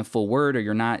saying the full word, or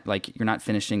you're not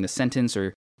finishing the sentence,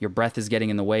 or your breath is getting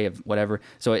in the way of whatever.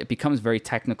 So it becomes very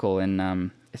technical,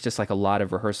 and it's just like a lot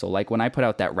of rehearsal. Like when I put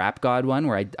out that Rap God one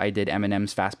where I did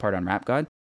Eminem's fast part on Rap God,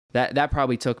 that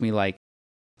probably took me like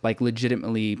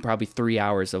legitimately probably 3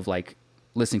 hours of like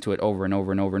listening to it over and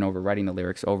over and over and over, writing the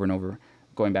lyrics over and over,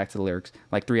 going back to the lyrics,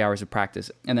 like 3 hours of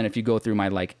practice. And then if you go through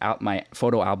my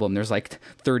photo album, there's like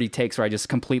 30 takes where I just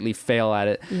completely fail at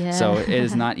it. Yeah. So it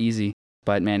is not easy,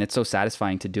 but man, it's so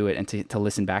satisfying to do it and to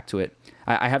listen back to it.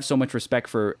 I have so much respect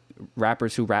for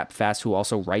rappers who rap fast, who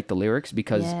also write the lyrics,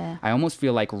 because I almost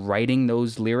feel like writing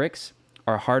those lyrics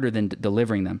are harder than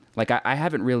delivering them. Like I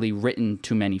haven't really written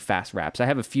too many fast raps. I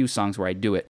have a few songs where I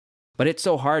do it, But it's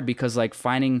so hard because like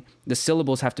finding the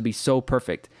syllables have to be so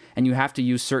perfect, and you have to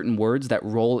use certain words that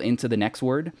roll into the next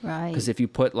word. Right. Because if you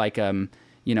put like an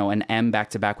M back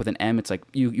to back with an M, it's like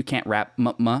you can't rap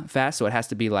fast, so it has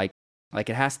to be like it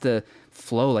has to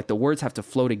flow. Like the words have to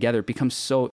flow together. It becomes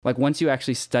so like once you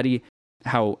actually study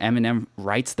how Eminem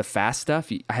writes the fast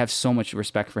stuff, I have so much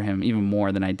respect for him, even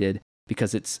more than I did,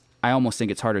 because I almost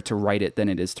think it's harder to write it than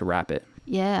it is to rap it.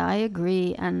 Yeah, I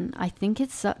agree, and I think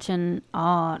it's such an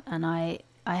art, and I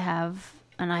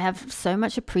have so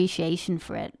much appreciation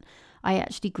for it. I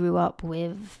actually grew up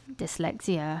with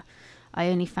dyslexia. I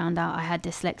only found out I had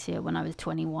dyslexia when I was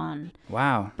 21.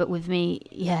 Wow. But with me,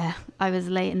 yeah, I was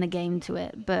late in the game to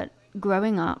it. But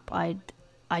growing up,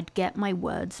 I'd get my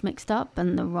words mixed up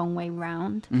and the wrong way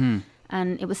round,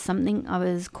 and it was something I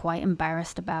was quite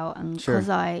embarrassed about, and because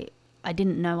I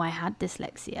didn't know I had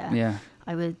dyslexia. Yeah.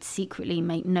 I would secretly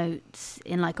make notes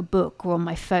in like a book or on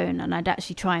my phone, and I'd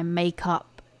actually try and make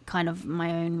up kind of my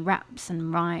own raps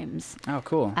and rhymes. Oh,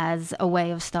 cool. As a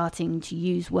way of starting to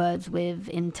use words with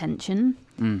intention.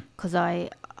 Because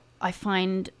I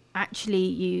find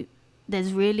actually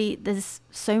there's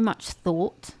so much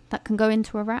thought that can go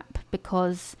into a rap,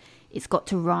 because it's got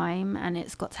to rhyme and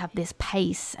it's got to have this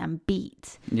pace and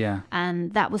beat. Yeah.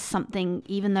 And that was something,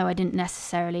 even though I didn't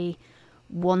necessarily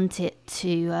want it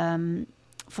to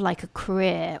for like a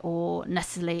career or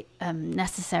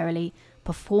necessarily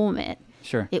perform it.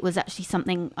 Sure. It was actually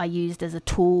something I used as a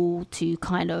tool to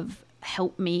kind of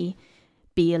help me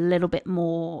be a little bit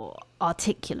more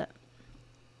articulate.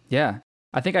 Yeah.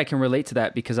 I think I can relate to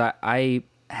that because I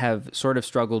have sort of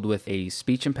struggled with a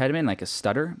speech impediment, like a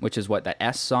stutter, which is what that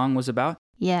S song was about.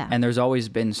 Yeah. And there's always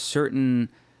been certain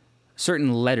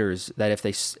letters that if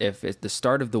the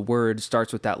start of the word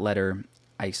starts with that letter,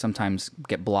 I sometimes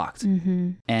get blocked.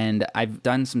 And I've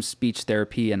done some speech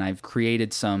therapy, and I've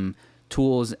created some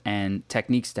tools and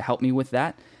techniques to help me with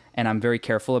that. And I'm very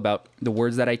careful about the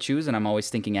words that I choose, and I'm always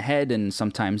thinking ahead. And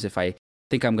sometimes if I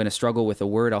think I'm going to struggle with a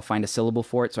word, I'll find a syllable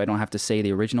for it so I don't have to say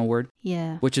the original word.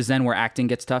 Yeah. Which is then where acting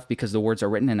gets tough, because the words are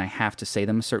written and I have to say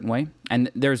them a certain way. And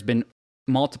there's been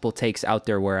multiple takes out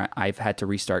there where I've had to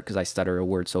restart because I stutter a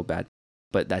word so bad.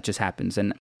 But that just happens.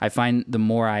 And I find the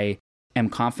more I am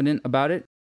confident about it,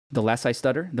 the less I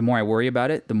stutter. The more I worry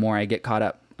about it, the more I get caught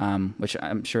up, which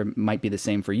I'm sure might be the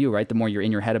same for you, right? The more you're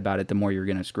in your head about it, the more you're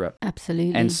going to screw up.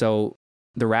 Absolutely. And so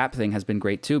the rap thing has been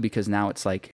great too, because now it's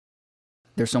like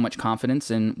there's so much confidence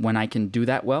in when I can do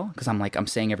that well, because I'm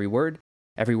saying every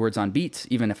word's on beat.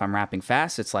 Even if I'm rapping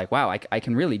fast, it's like, wow, I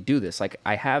can really do this. Like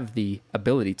I have the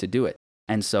ability to do it.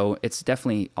 And so it's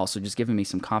definitely also just giving me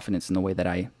some confidence in the way that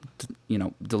I,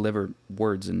 deliver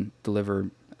words and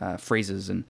deliver phrases,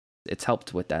 and it's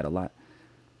helped with that a lot.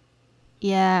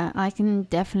 Yeah, I can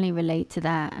definitely relate to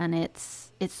that. And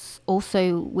it's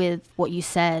also with what you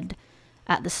said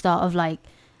at the start of like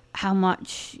how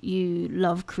much you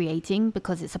love creating,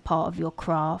 because it's a part of your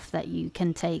craft that you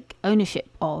can take ownership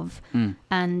of.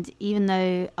 And even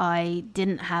though I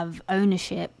didn't have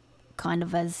ownership kind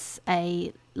of as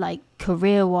a like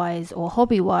career wise or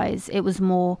hobby wise, it was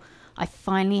more I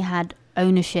finally had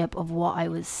ownership of what I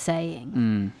was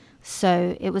saying.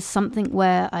 So it was something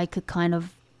where I could kind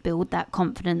of build that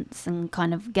confidence and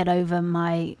kind of get over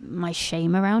my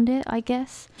shame around it, I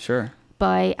guess. Sure.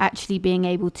 By actually being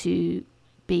able to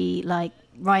be like,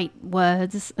 right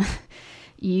words,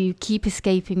 you keep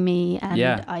escaping me,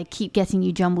 and I keep getting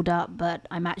you jumbled up, but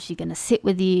I'm actually going to sit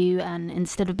with you, and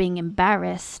instead of being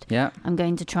embarrassed, I'm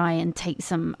going to try and take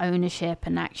some ownership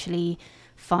and actually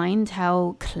find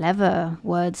how clever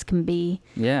words can be,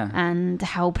 and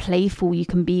how playful you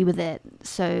can be with it.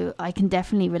 So I can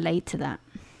definitely relate to that.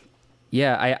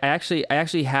 Yeah, I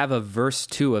actually have a verse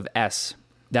 2 of S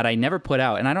that I never put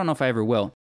out, and I don't know if I ever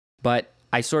will, but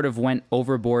I sort of went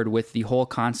overboard with the whole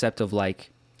concept of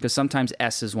like, because sometimes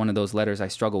S is one of those letters I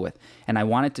struggle with, and I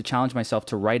wanted to challenge myself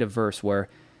to write a verse where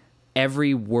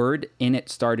every word in it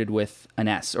started with an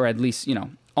S, or at least,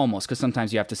 almost, because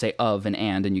sometimes you have to say of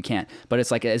and you can't, but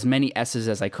it's like as many S's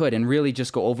as I could, and really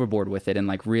just go overboard with it, and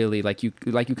like really like you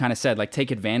kind of said, like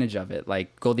take advantage of it,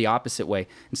 like go the opposite way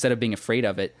instead of being afraid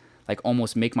of it, like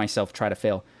almost make myself try to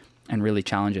fail and really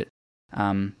challenge it.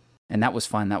 And that was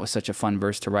fun. That was such a fun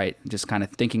verse to write, just kind of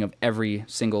thinking of every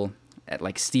single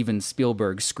like Steven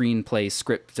Spielberg screenplay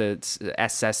script,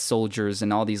 SS soldiers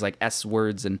and all these like S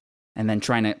words, and then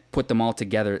trying to put them all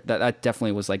together. That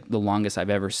definitely was like the longest I've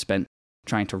ever spent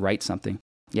trying to write something.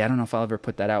 Yeah, I don't know if I'll ever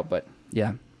put that out, but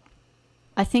yeah.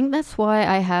 I think that's why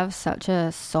I have such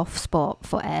a soft spot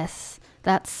for S.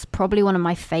 That's probably one of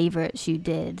my favorites you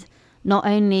did. Not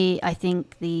only I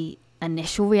think the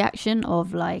initial reaction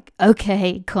of like,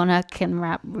 okay, Connor can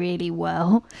rap really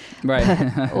well.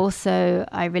 Right. But also,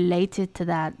 I related to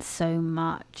that so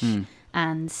much.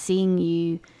 And seeing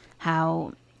you,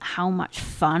 how much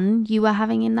fun you were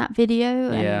having in that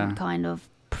video, and kind of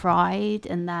pride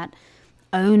and that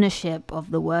ownership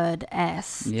of the word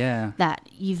S that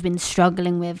you've been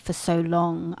struggling with for so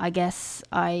long. I guess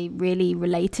I really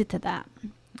related to that.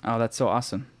 Oh, that's so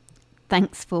awesome.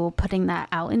 Thanks for putting that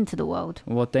out into the world.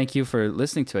 Well, thank you for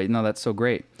listening to it. No, that's so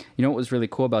great. You know what was really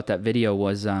cool about that video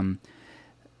was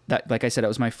that, like I said, it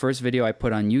was my first video I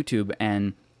put on YouTube,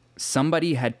 and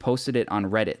somebody had posted it on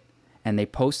Reddit, and they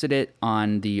posted it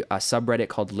on the subreddit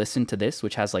called Listen to This,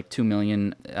 which has like 2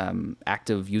 million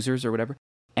active users or whatever.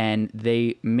 And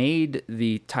they made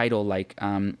the title like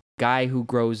guy who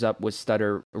grows up with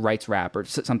stutter writes rap or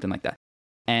something like that.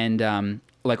 And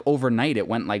like overnight it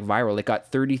went like viral. It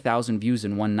got 30,000 views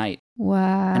in one night.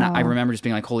 Wow. And I remember just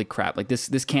being like, holy crap, like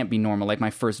this can't be normal. Like my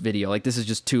first video, like this is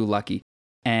just too lucky.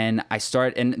 And I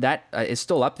started, and that is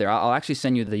still up there. I'll actually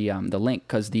send you the link,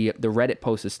 because the Reddit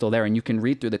post is still there, and you can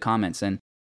read through the comments. And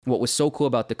what was so cool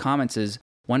about the comments is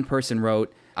one person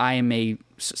wrote, I am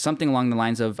something along the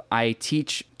lines of, I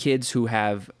teach kids who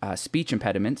have speech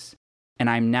impediments, and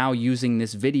I'm now using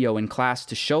this video in class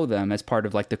to show them as part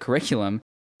of like the curriculum.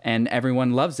 And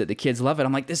everyone loves it. The kids love it.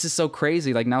 I'm like, this is so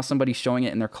crazy. Like now somebody's showing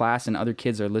it in their class and other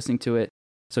kids are listening to it.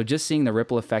 So just seeing the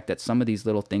ripple effect that some of these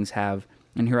little things have.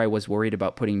 And here I was worried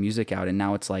about putting music out, and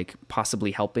now it's like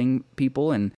possibly helping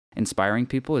people and inspiring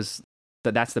people.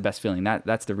 That's the best feeling.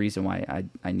 That's the reason why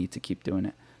I need to keep doing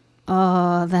it.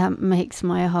 Oh, that makes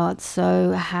my heart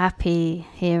so happy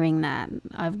hearing that.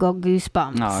 I've got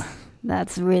goosebumps. Oh.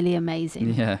 That's really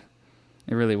amazing. Yeah,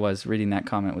 it really was. Reading that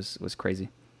comment was crazy.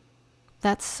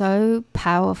 That's so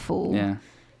powerful. Yeah.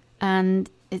 And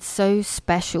it's so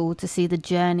special to see the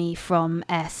journey from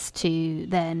S to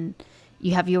then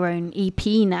you have your own EP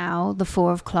now, The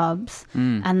Four of Clubs.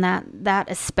 And that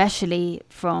especially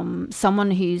from someone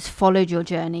who's followed your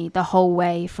journey the whole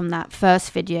way from that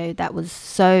first video, that was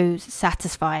so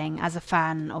satisfying as a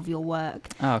fan of your work.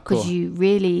 Oh, cool. Because you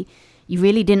really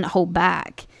didn't hold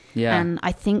back. Yeah. And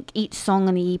I think each song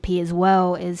on the EP as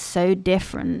well is so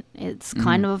different. It's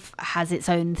kind of has its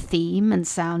own theme and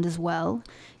sound as well.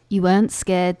 You weren't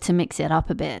scared to mix it up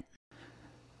a bit.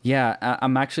 Yeah,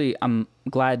 I'm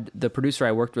glad the producer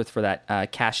I worked with for that,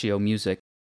 Casio Music,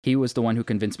 he was the one who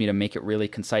convinced me to make it really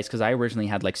concise, because I originally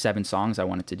had like 7 songs I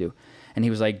wanted to do. And he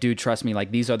was like, dude, trust me,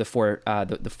 like these are the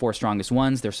 4 strongest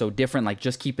ones. They're so different. Like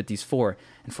just keep it these 4.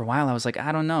 And for a while I was like,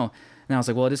 I don't know. And I was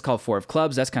like, well, it is called Four of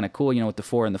Clubs. That's kind of cool, with the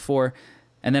 4 and the 4.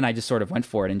 And then I just sort of went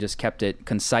for it and just kept it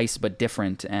concise but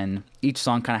different. And each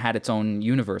song kind of had its own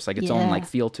universe, like its own like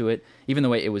feel to it. Even the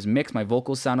way it was mixed, my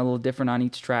vocals sounded a little different on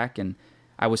each track. And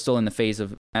I was still in the phase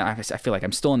of, I feel like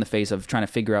I'm still in the phase of trying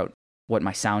to figure out what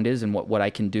my sound is and what I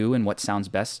can do and what sounds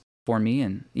best for me.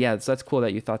 And yeah, that's cool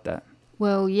that you thought that.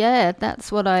 Well, yeah,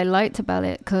 that's what I liked about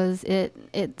it, because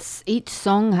it's each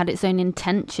song had its own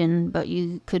intention, but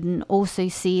you could also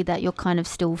see that you're kind of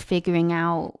still figuring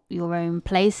out your own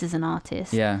place as an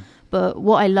artist. Yeah. But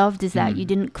what I loved is that you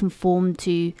didn't conform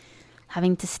to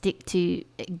having to stick to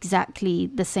exactly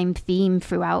the same theme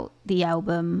throughout the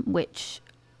album, which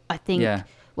I think,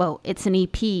 well, it's an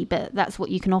EP, but that's what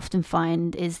you can often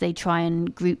find is they try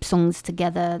and group songs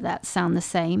together that sound the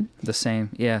same.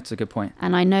 Yeah, it's a good point.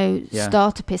 And I know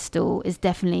Starter Pistol is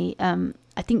definitely,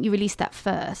 I think you released that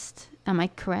first. Am I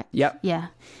correct? Yep. Yeah.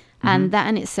 And that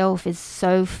in itself is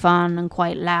so fun and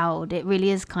quite loud. It really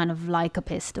is kind of like a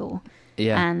pistol.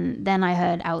 Yeah. And then I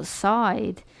heard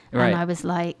Outside, and I was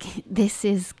like, this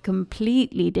is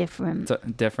completely different. So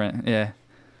different, yeah.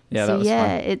 Yeah, so that was fun.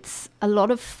 It's a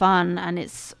lot of fun, and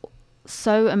it's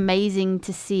so amazing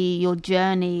to see your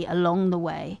journey along the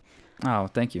way. Oh,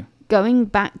 thank you. Going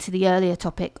back to the earlier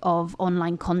topic of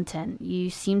online content, you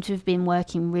seem to have been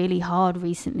working really hard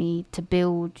recently to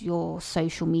build your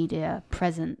social media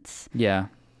presence. Yeah.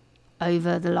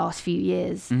 Over the last few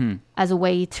years as a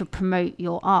way to promote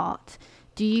your art.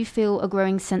 Do you feel a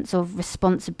growing sense of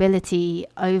responsibility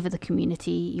over the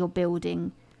community you're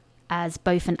building as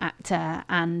both an actor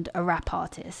and a rap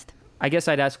artist? I guess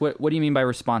I'd ask, what do you mean by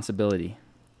responsibility?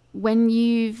 When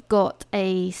you've got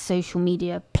a social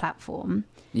media platform,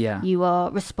 you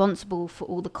are responsible for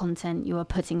all the content you are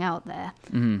putting out there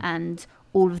and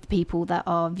all of the people that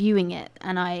are viewing it.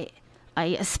 And I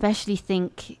especially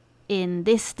think in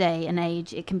this day and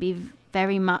age, it can be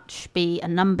very much be a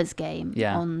numbers game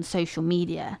on social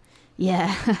media.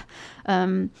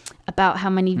 About how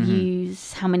many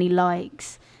views, how many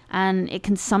likes. And it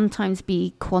can sometimes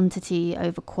be quantity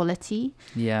over quality.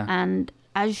 Yeah. And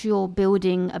as you're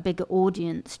building a bigger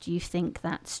audience, do you think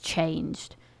that's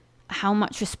changed? How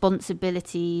much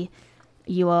responsibility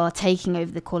you are taking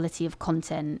over the quality of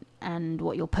content and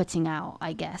what you're putting out,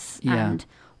 I guess, and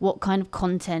what kind of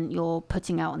content you're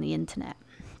putting out on the internet?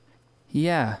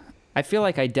 Yeah, I feel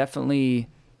like I definitely,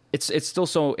 it's still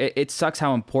so, it sucks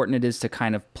how important it is to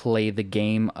kind of play the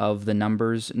game of the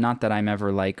numbers. Not that I'm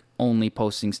ever like only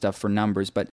posting stuff for numbers,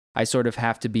 but I sort of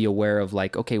have to be aware of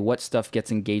like, okay, what stuff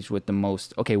gets engaged with the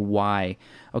most? Okay, why?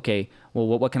 Okay, well,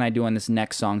 what can I do on this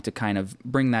next song to kind of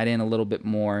bring that in a little bit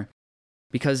more?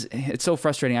 Because it's so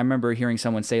frustrating. I remember hearing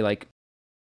someone say like,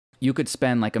 you could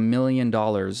spend like $1 million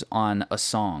on a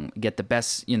song, get the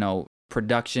best,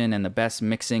 production and the best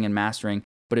mixing and mastering.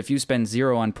 But if you spend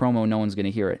 $0 on promo, no one's going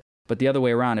to hear it. But the other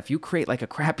way around, if you create like a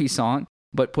crappy song,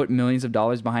 but put millions of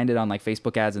dollars behind it on like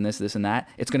Facebook ads and this and that,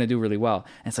 it's going to do really well.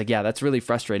 And it's like, yeah, that's really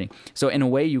frustrating. So in a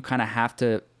way, you kind of have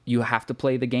to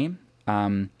play the game.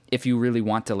 If you really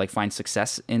want to like find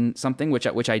success in something,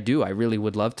 which I do. I really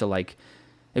would love to like,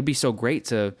 it'd be so great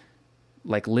to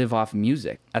like live off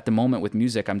music. At the moment with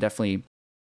music, I'm definitely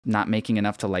not making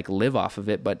enough to like live off of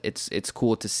it, but it's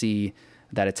cool to see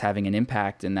that it's having an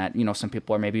impact and that, some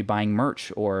people are maybe buying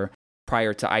merch, or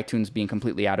prior to iTunes being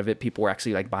completely out of it, people were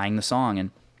actually like buying the song,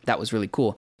 and that was really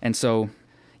cool. And so,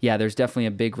 yeah, there's definitely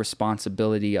a big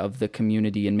responsibility of the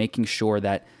community in making sure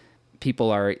that people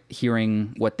are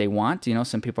hearing what they want.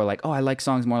 Some people are like, oh, I like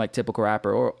songs more like Typical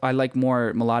Rapper, or I like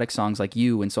more melodic songs like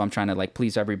you. And so I'm trying to like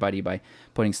please everybody by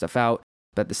putting stuff out.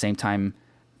 But at the same time,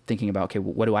 thinking about, okay,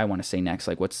 what do I want to say next?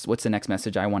 Like, what's the next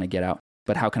message I want to get out?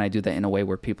 But how can I do that in a way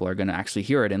where people are going to actually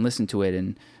hear it and listen to it,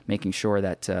 and making sure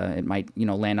that it might,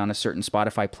 land on a certain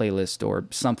Spotify playlist or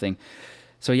something.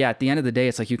 So yeah, at the end of the day,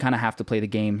 it's like you kind of have to play the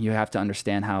game. You have to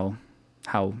understand how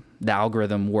the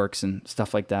algorithm works and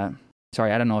stuff like that.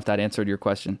 Sorry, I don't know if that answered your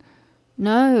question.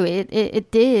 No,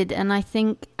 it did. And I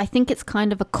think it's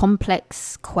kind of a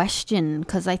complex question,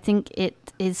 because I think it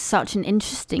is such an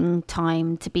interesting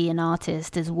time to be an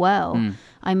artist as well.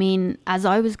 I mean, as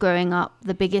I was growing up,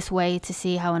 the biggest way to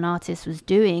see how an artist was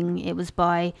doing, it was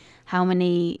by how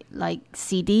many like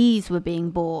CDs were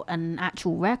being bought and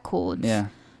actual records. Yeah.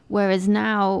 Whereas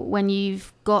now, when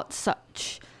you've got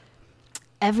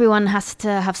everyone has to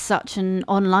have such an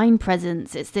online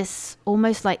presence. It's this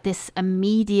almost like this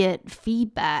immediate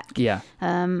feedback. Yeah.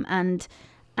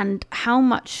 And how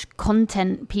much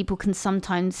content people can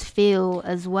sometimes feel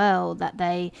as well that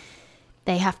they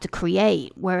have to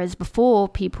create. Whereas before,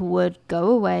 people would go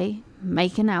away,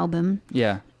 make an album.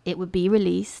 Yeah. It would be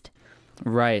released.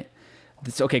 Right.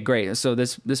 Okay, great. So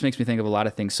this makes me think of a lot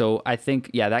of things. So I think,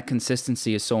 yeah, that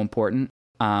consistency is so important.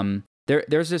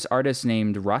 There's this artist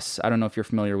named Russ. I don't know if you're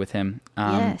familiar with him.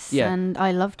 Yes, yeah. And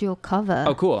I loved your cover.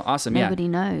 Oh, cool. Awesome. Nobody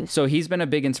knows. So he's been a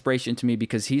big inspiration to me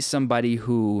because he's somebody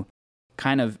who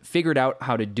kind of figured out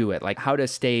how to do it, like how to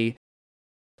stay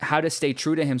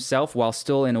true to himself while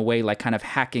still in a way like kind of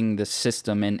hacking the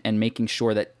system and making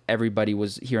sure that everybody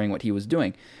was hearing what he was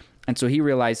doing. And so he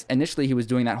realized initially he was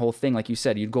doing that whole thing. Like you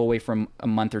said, you'd go away from a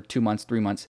month or 2 months, 3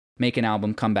 months, make an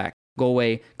album, come back, go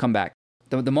away, come back.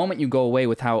 The moment you go away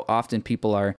with how often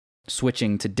people are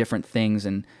switching to different things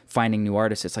and finding new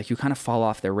artists, it's like you kind of fall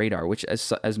off their radar, which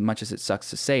as much as it sucks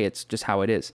to say, it's just how it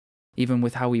is. Even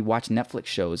with how we watch Netflix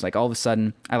shows, like all of a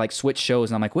sudden I like switch shows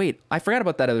and I'm like, wait, I forgot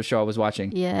about that other show I was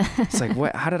watching. Yeah. It's like,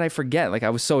 what? How did I forget? Like I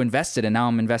was so invested and now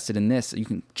I'm invested in this. You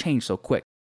can change so quick.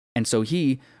 And so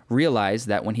he realized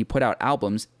that when he put out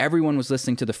albums, everyone was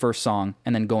listening to the first song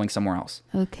and then going somewhere else.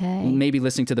 Okay. Maybe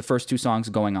listening to the first 2 songs,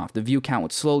 going off. The view count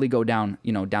would slowly go down,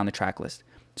 down the track list.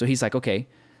 So he's like, okay,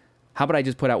 how about I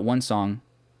just put out one song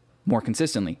more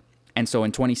consistently? And so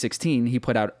in 2016, he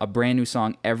put out a brand new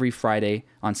song every Friday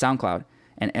on SoundCloud,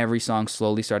 and every song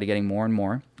slowly started getting more and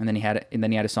more. And then he had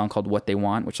a song called What They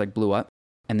Want, which like blew up.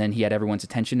 And then he had everyone's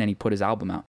attention and he put his album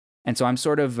out. And so I'm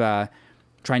sort of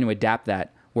trying to adapt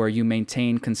that, where you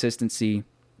maintain quantity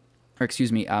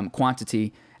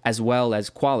as well as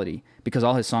quality, because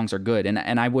all his songs are good.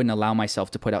 And I wouldn't allow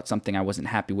myself to put out something I wasn't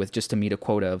happy with just to meet a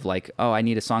quota of like, oh, I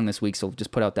need a song this week, so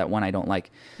just put out that one I don't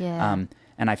like. Yeah.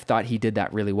 And I thought he did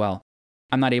that really well.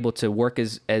 I'm not able to work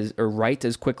or write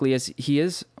as quickly as he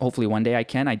is. Hopefully one day I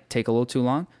can. I take a little too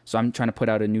long. So I'm trying to put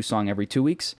out a new song every 2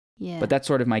 weeks. Yeah. But that's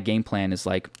sort of my game plan, is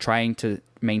like trying to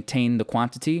maintain the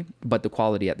quantity, but the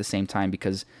quality at the same time,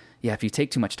 because yeah, if you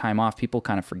take too much time off, people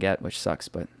kind of forget, which sucks,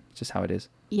 but it's just how it is.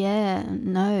 Yeah,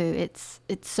 no, it's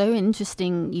so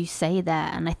interesting you say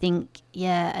that. And I think,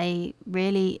 yeah, I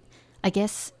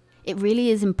guess it really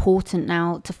is important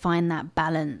now to find that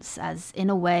balance, as in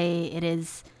a way it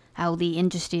is how the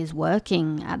industry is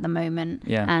working at the moment.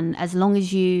 Yeah. And as long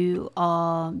as you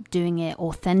are doing it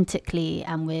authentically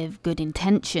and with good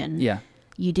intention, Yeah.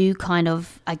 you do kind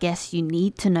of, I guess you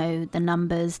need to know the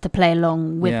numbers to play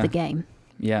along with Yeah. the game.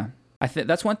 Yeah. I think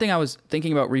that's one thing I was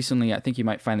thinking about recently. I think you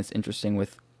might find this interesting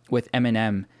with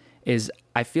Eminem is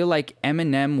I feel like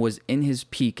Eminem was in his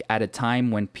peak at a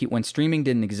time when streaming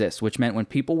didn't exist, which meant when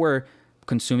people were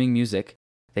consuming music,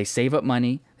 they save up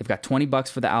money, they've got $20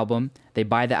 for the album, they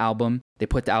buy the album, they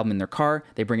put the album in their car,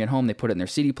 they bring it home, they put it in their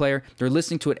CD player, they're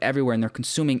listening to it everywhere and they're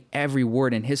consuming every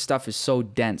word, and his stuff is so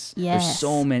dense. Yes. There's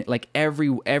so many, like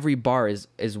every bar is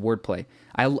wordplay.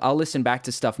 I'll listen back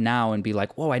to stuff now and be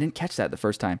like, whoa, I didn't catch that the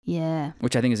first time. Yeah.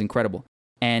 Which I think is incredible.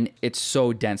 And it's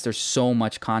so dense. There's so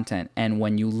much content. And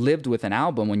when you lived with an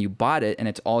album, when you bought it and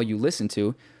it's all you listen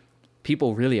to,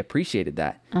 people really appreciated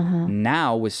that.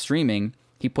 Now with streaming,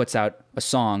 he puts out a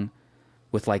song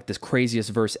with like this craziest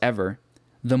verse ever.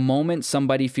 The moment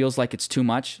somebody feels like it's too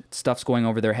much, stuff's going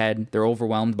over their head, they're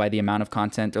overwhelmed by the amount of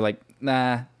content, they're like,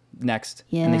 nah, next.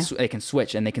 Yeah. And they can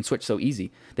switch, and they can switch so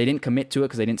easy. They didn't commit to it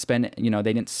because they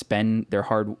didn't spend their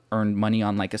hard-earned money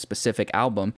on like a specific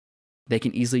album. They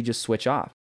can easily just switch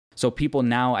off. So people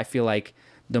now, I feel like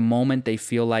the moment they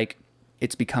feel like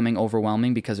it's becoming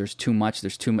overwhelming because there's too much,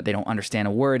 they don't understand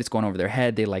a word, it's going over their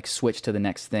head, they like switch to the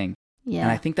next thing. Yeah.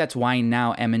 And I think that's why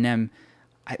now Eminem,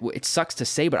 it sucks to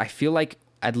say, but I feel like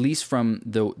at least from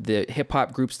the hip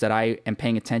hop groups that I am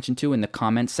paying attention to and the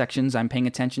comment sections I'm paying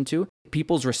attention to,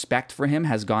 people's respect for him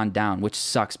has gone down, which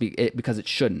sucks because it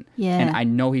shouldn't. Yeah. And I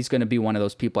know he's going to be one of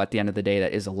those people at the end of the day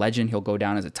that is a legend. He'll go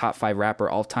down as a top 5 rapper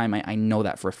all time. I know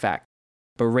that for a fact.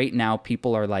 But right now,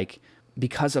 people are like,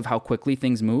 because of how quickly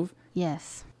things move,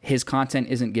 Yes. his content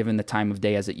isn't given the time of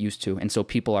day as it used to. And so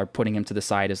people are putting him to the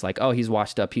side as like, oh, he's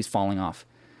washed up, he's falling off.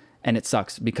 And it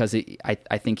sucks because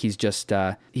I think he's just,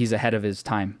 he's ahead of his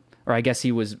time. Or I guess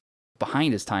he was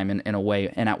behind his time in a way.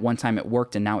 And at one time it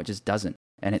worked and now it just doesn't.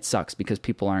 And it sucks because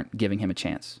people aren't giving him a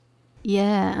chance.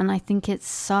 Yeah, and I think it's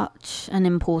such an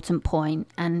important point,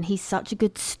 and he's such a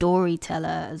good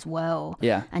storyteller as well.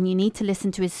 Yeah. And you need to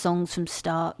listen to his songs from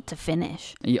start to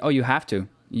finish. Oh, you have to.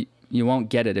 You won't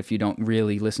get it if you don't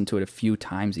really listen to it a few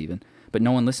times even. But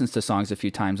no one listens to songs a few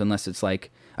times unless it's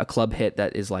like a club hit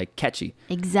that is like catchy.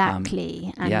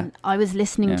 Exactly. And yeah. I was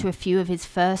listening Yeah. to a few of his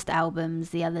first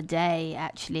albums the other day,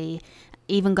 actually.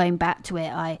 Even going back to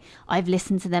it, I've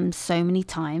listened to them so many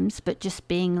times, but just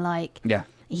being like, Yeah.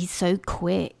 he's so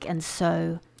quick and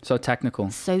so technical.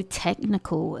 so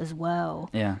technical as well.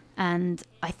 Yeah. And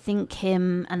I think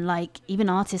him and like even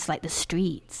artists like The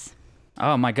Streets.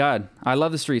 Oh my God. I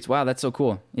love The Streets. Wow, that's so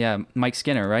cool. Yeah. Mike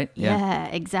Skinner, right? Yeah,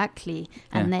 exactly.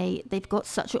 And Yeah. they've got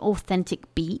such an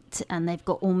authentic beat, and they've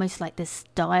got almost like this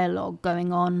dialogue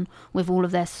going on with all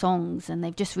of their songs, and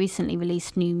they've just recently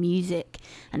released new music,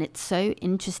 and it's so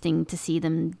interesting to see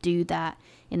them do that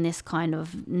in this kind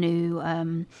of new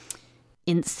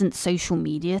instant social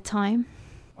media time.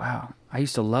 Wow. I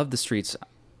used to love The Streets.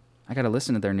 I got to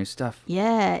listen to their new stuff.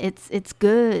 Yeah, it's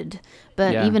good.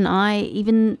 But Yeah.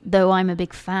 even though I'm a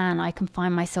big fan, I can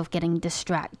find myself getting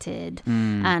distracted,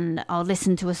 and I'll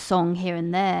listen to a song here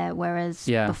and there. Whereas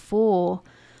Yeah. before,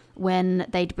 when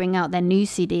they'd bring out their new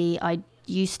CD, I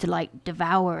used to like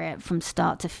devour it from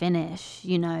start to finish,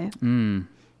 you know?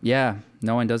 Yeah.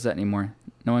 No one does that anymore.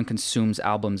 No one consumes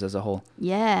albums as a whole.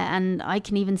 Yeah, and I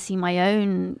can even see my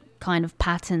own kind of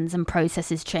patterns and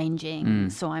processes changing.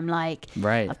 So I'm like,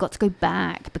 Right. I've got to go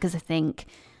back because I think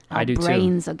our I do too.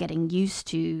 brains are getting used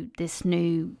to this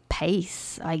new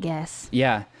pace, I guess.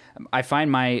 Yeah. I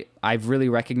find I've really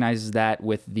recognized that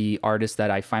with the artists that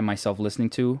I find myself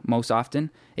listening to most often.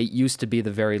 It used to be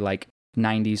the very like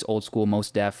 90s old school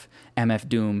Mos Def, MF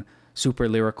Doom, super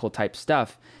lyrical type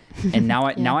stuff. And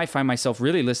now I find myself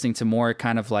really listening to more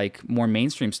kind of like more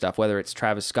mainstream stuff, whether it's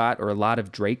Travis Scott or a lot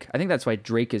of Drake. I think that's why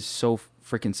Drake is so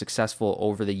freaking successful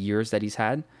over the years that he's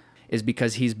had, is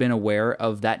because he's been aware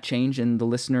of that change in the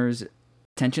listener's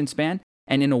attention span.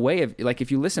 And in a way,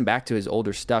 if you listen back to his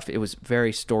older stuff, it was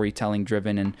very storytelling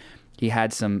driven, and he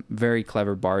had some very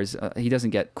clever bars. He doesn't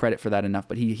get credit for that enough,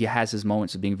 but he has his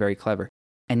moments of being very clever.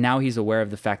 And now he's aware of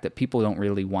the fact that people don't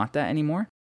really want that anymore.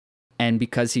 And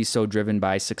because he's so driven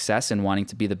by success and wanting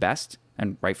to be the best,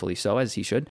 and rightfully so, as he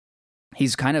should,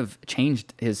 he's kind of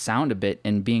changed his sound a bit,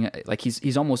 and being like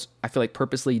he's almost, I feel like,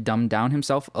 purposely dumbed down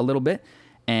himself a little bit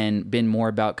and been more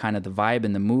about kind of the vibe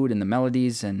and the mood and the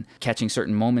melodies and catching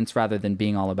certain moments rather than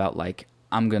being all about like,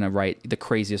 I'm going to write the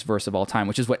craziest verse of all time,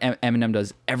 which is what Eminem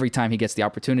does every time he gets the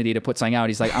opportunity to put something out.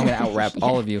 He's like, I'm going to out-rap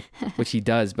all of you, which he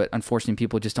does. But unfortunately,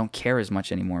 people just don't care as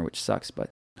much anymore, which sucks. But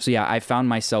so yeah, I found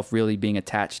myself really being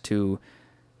attached to,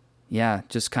 yeah,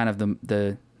 just kind of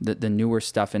the newer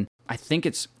stuff. And I think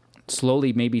it's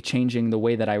slowly maybe changing the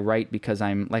way that I write, because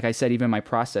I'm, like I said, even my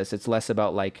process, it's less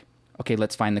about like, okay,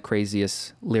 let's find the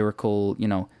craziest lyrical,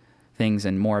 things,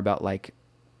 and more about like,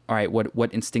 all right,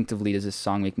 what instinctively does this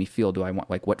song make me feel? Do I want,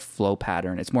 like, what flow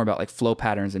pattern? It's more about like flow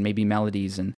patterns and maybe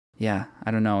melodies. And yeah,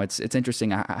 I don't know. It's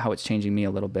interesting how it's changing me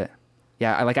a little bit.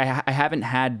 Yeah, I haven't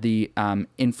had the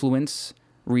influence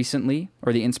recently,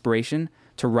 or the inspiration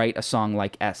to write a song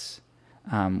like S,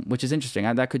 which is interesting.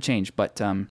 That could change, but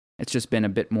it's just been a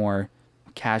bit more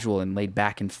casual and laid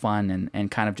back and fun, and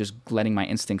kind of just letting my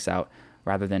instincts out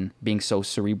rather than being so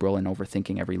cerebral and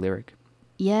overthinking every lyric.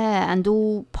 Yeah, and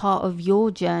all part of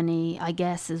your journey, I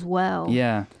guess, as well.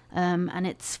 Yeah. And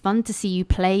it's fun to see you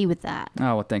play with that.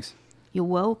 Oh, well, thanks. You're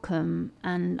welcome.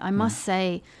 And I must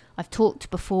say, I've talked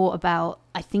before about,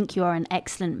 I think you are an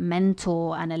excellent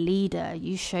mentor and a leader.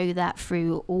 You show that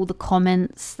through all the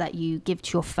comments that you give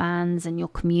to your fans and your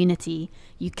community.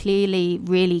 You clearly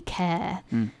really care.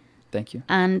 Thank you.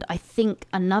 And I think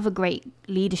another great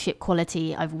leadership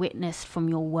quality I've witnessed from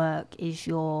your work is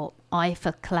your eye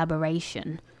for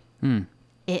collaboration.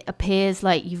 It appears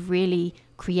like you've really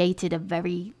created a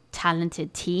very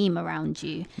talented team around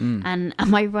you. And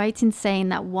am I right in saying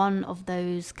that one of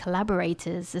those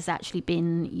collaborators has actually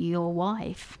been your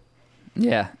wife?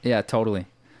 Yeah, totally.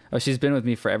 Oh, she's been with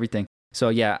me for everything. So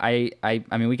yeah, I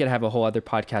mean, we could have a whole other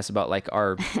podcast about like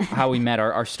how we met,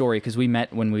 our story, because we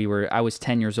met when I was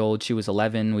 10 years old, she was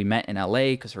 11. We met in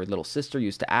LA because her little sister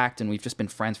used to act, and we've just been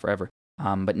friends forever.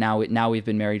 But now we've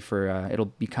been married for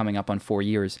it'll be coming up on 4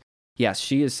 years. Yes,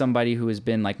 she is somebody who has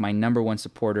been like my number one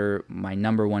supporter, my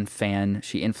number one fan.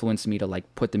 She influenced me to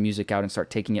like put the music out and start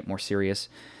taking it more serious.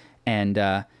 And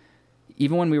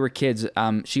even when we were kids,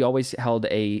 she always held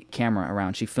a camera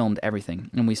around. She filmed everything.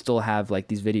 And we still have like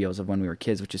these videos of when we were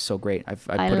kids, which is so great. I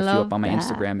put a few up on my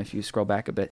Instagram if you scroll back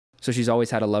a bit. So she's always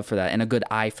had a love for that and a good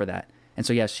eye for that. And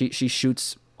so, yeah, she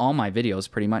shoots all my videos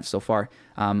pretty much so far.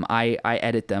 I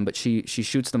edit them, but she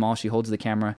shoots them all. She holds the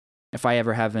camera. If I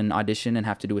ever have an audition and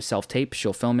have to do a self-tape,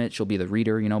 she'll film it. She'll be the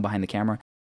reader, behind the camera.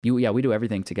 We do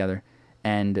everything together.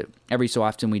 And every so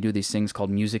often we do these things called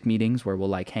music meetings where we'll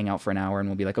like hang out for an hour and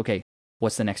we'll be like, okay,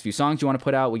 what's the next few songs you want to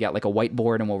put out? We got like a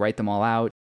whiteboard and we'll write them all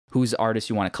out. Who's artists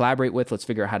you want to collaborate with? Let's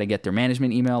figure out how to get their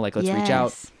management email. Like, let's reach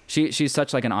out. She's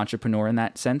such like an entrepreneur in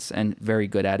that sense and very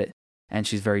good at it. And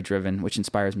she's very driven, which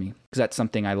inspires me, because that's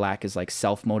something I lack, is like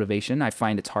self-motivation. I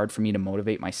find it's hard for me to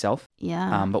motivate myself.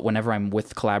 Yeah. But whenever I'm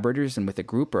with collaborators and with a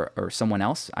group or someone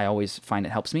else, I always find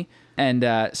it helps me. And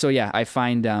so, yeah, I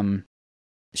find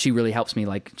she really helps me.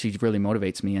 Like, she really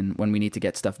motivates me. And when we need to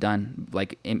get stuff done,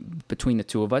 like between the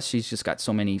two of us, she's just got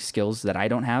so many skills that I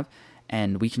don't have.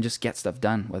 And we can just get stuff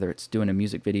done, whether it's doing a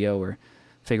music video or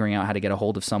figuring out how to get a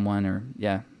hold of someone, or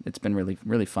it's been really,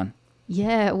 really fun.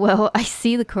 Yeah, well, I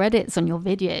see the credits on your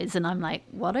videos and I'm like,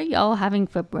 what are y'all having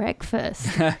for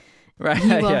breakfast? Right.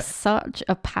 You are such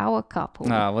a power couple.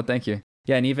 Oh, well, thank you.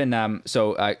 Yeah, and even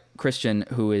Christian,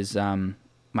 who is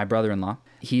my brother-in-law,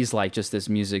 he's like just this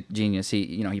music genius.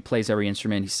 He plays every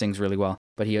instrument, he sings really well,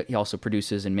 but he also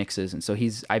produces and mixes. And so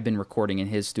I've been recording in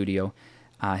his studio,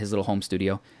 his little home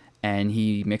studio, and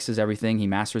he mixes everything, he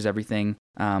masters everything.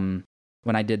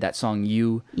 When I did that song,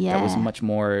 that was much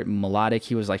more melodic.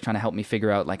 He was like trying to help me figure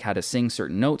out like how to sing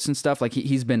certain notes and stuff. Like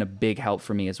he's been a big help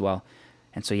for me as well.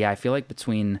 And so, yeah, I feel like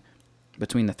between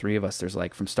the three of us, there's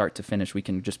like from start to finish, we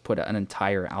can just put an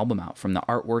entire album out, from the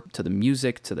artwork to the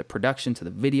music, to the production, to the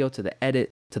video, to the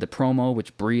edit, to the promo,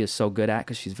 which Brie is so good at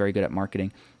because she's very good at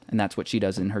marketing. And that's what she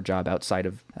does in her job outside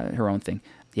of her own thing.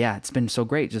 Yeah, it's been so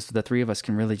great. Just the three of us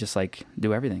can really just like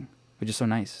do everything, which is so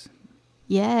nice.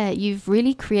 Yeah, you've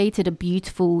really created a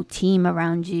beautiful team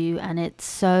around you, and it's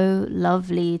so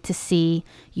lovely to see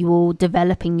you all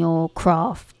developing your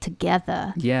craft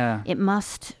together. Yeah. It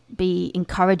must be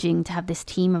encouraging to have this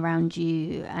team around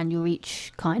you, and you're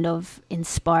each kind of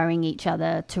inspiring each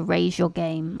other to raise your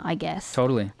game, I guess.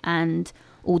 Totally. And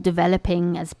all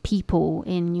developing as people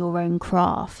in your own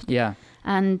craft. Yeah.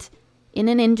 And in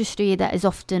an industry that is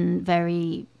often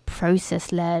very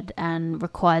process-led and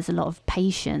requires a lot of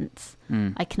patience,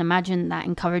 I can imagine that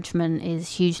encouragement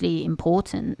is hugely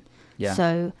important. Yeah.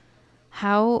 So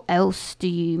how else do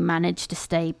you manage to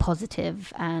stay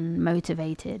positive and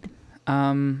motivated?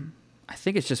 I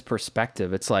think it's just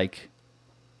perspective. It's like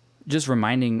just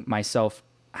reminding myself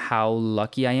how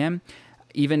lucky I am.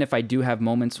 Even if I do have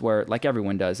moments where, like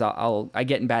everyone does, I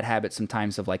get in bad habits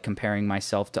sometimes of like comparing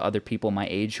myself to other people my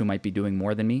age who might be doing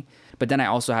more than me. But then I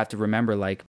also have to remember,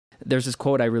 like, there's this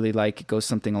quote I really like. It goes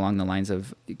something along the lines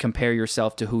of compare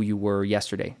yourself to who you were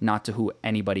yesterday, not to who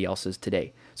anybody else is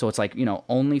today. So it's like,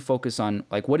 only focus on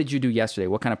like, what did you do yesterday?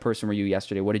 What kind of person were you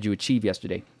yesterday? What did you achieve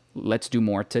yesterday? Let's do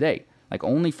more today. Like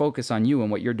only focus on you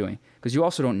and what you're doing, because you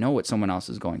also don't know what someone else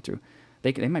is going through.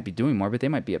 They might be doing more, but they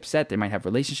might be upset. They might have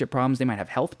relationship problems. They might have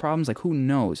health problems. Like who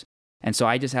knows? And so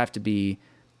I just have to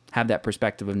have that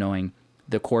perspective of knowing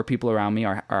the core people around me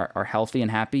are healthy and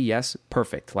happy. Yes,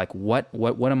 perfect. Like what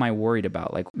am I worried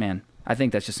about? Like, man, I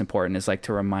think that's just important. It's like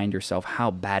to remind yourself how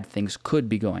bad things could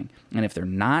be going. And if they're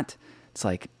not, it's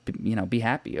like, be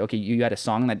happy. Okay, you got a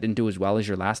song that didn't do as well as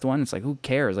your last one. It's like, who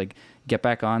cares? Like get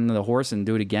back on the horse and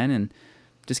do it again and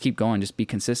just keep going. Just be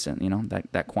consistent.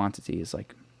 That quantity is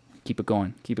like, keep it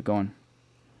going.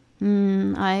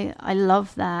 I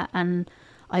love that. And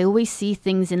I always see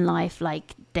things in life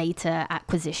like data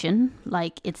acquisition,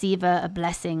 like it's either a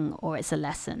blessing or it's a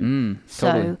lesson.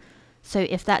 Totally. So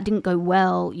if that didn't go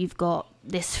well, you've got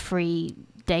this free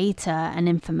data and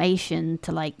information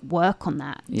to like work on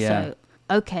that. Yeah. So,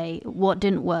 okay, what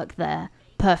didn't work there?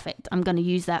 Perfect. I'm going to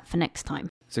use that for next time.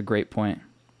 It's a great point.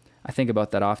 I think about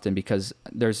that often because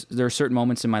there are certain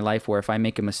moments in my life where if I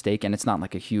make a mistake and it's not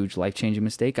like a huge life-changing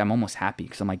mistake, I'm almost happy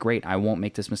because I'm like, great, I won't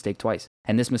make this mistake twice.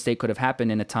 And this mistake could have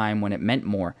happened in a time when it meant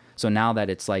more. So now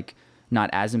that it's like not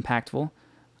as impactful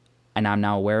and I'm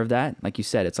now aware of that, like you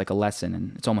said, it's like a lesson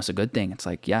and it's almost a good thing. It's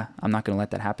like, yeah, I'm not going to let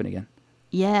that happen again.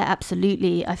 Yeah,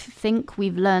 absolutely. I think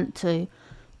we've learned to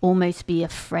almost be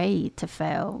afraid to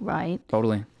fail, right?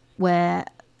 Totally.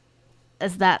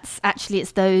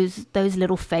 It's those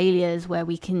little failures where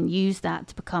we can use that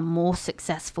to become more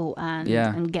successful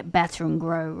and get better and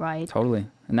grow, right? Totally.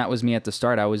 And that was me at the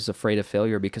start. I was afraid of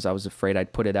failure because I was afraid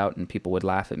I'd put it out and people would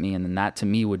laugh at me. And then that to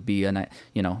me would be,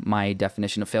 my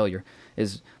definition of failure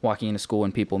is walking into school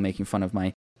and people making fun of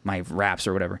my raps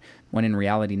or whatever. When in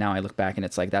reality now I look back and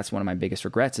it's like, that's one of my biggest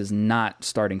regrets is not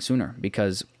starting sooner,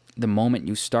 because the moment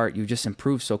you start, you just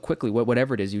improve so quickly,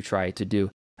 whatever it is you try to do.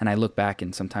 And I look back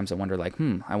and sometimes I wonder like,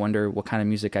 I wonder what kind of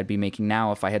music I'd be making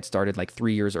now if I had started like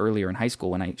 3 years earlier in high school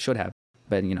when I should have.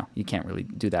 But, you can't really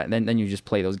do that. Then you just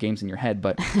play those games in your head.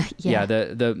 But yeah,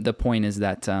 the point is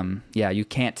that, you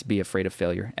can't be afraid of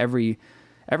failure. Every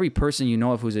person you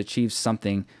know of who's achieved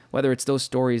something, whether it's those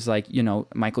stories like,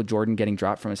 Michael Jordan getting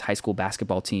dropped from his high school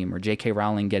basketball team or J.K.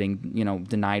 Rowling getting,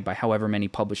 denied by however many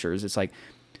publishers. It's like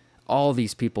all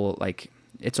these people, like,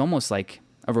 it's almost like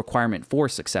a requirement for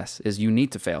success is you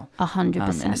need to fail.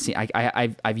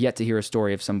 100%. I've yet to hear a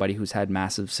story of somebody who's had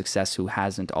massive success who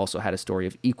hasn't also had a story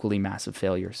of equally massive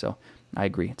failure. So I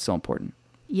agree. It's so important.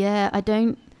 Yeah,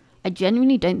 I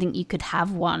genuinely don't think you could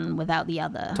have one without the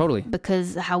other. Totally.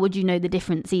 Because how would you know the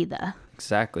difference either?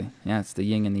 Exactly. Yeah, it's the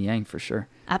yin and the yang for sure.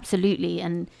 Absolutely.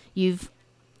 And you've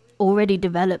already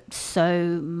developed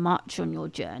so much on your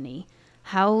journey.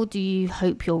 How do you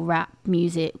hope your rap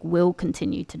music will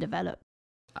continue to develop?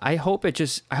 I hope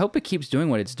it keeps doing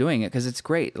what it's doing, because it's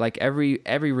great. Like every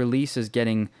release is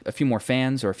getting a few more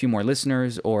fans or a few more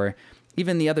listeners. Or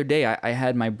even the other day, I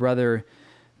had my brother,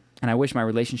 and I wish my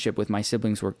relationship with my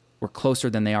siblings were closer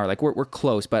than they are. Like we're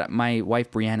close, but my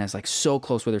wife Brianna is like so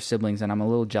close with her siblings, and I'm a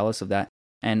little jealous of that.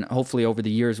 And hopefully over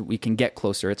the years we can get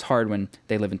closer. It's hard when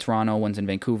they live in Toronto, one's in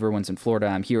Vancouver, one's in Florida.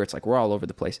 I'm here. It's like we're all over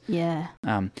the place. Yeah.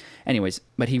 Anyways,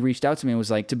 but he reached out to me and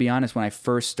was like, to be honest, when I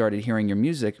first started hearing your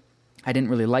music, I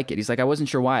didn't really like it. He's like, I wasn't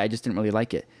sure why. I just didn't really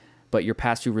like it. But your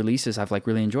past few releases, I've like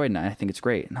really enjoyed, and I think it's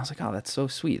great. And I was like, oh, that's so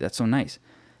sweet. That's so nice.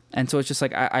 And so it's just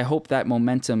like, I hope that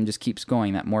momentum just keeps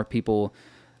going, that more people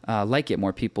like it,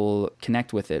 more people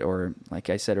connect with it. Or like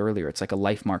I said earlier, it's like a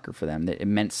life marker for them, that it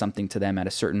meant something to them at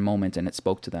a certain moment and it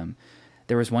spoke to them.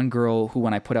 There was one girl who,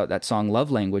 when I put out that song Love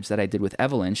Language that I did with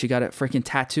Evelyn, she got a freaking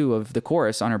tattoo of the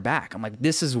chorus on her back. I'm like,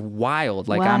 this is wild.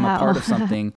 Like wow. I'm a part of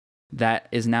something that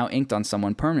is now inked on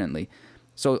someone permanently.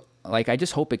 So like, I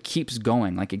just hope it keeps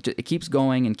going. Like it keeps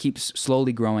going and keeps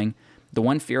slowly growing. The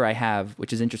one fear I have,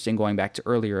 which is interesting going back to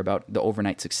earlier about the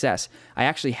overnight success, I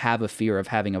actually have a fear of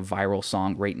having a viral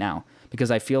song right now,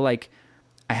 because I feel like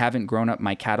I haven't grown up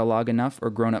my catalog enough or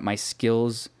grown up my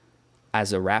skills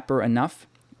as a rapper enough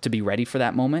to be ready for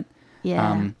that moment.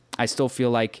 Yeah. I still feel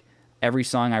like every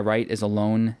song I write is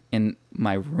alone in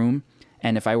my room.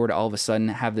 And if I were to all of a sudden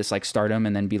have this like stardom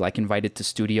and then be like invited to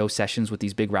studio sessions with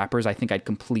these big rappers, I think I'd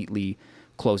completely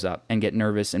close up and get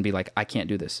nervous and be like, I can't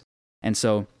do this. And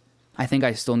so I think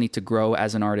I still need to grow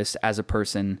as an artist, as a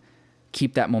person,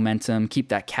 keep that momentum, keep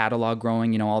that catalog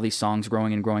growing, all these songs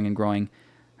growing and growing and growing.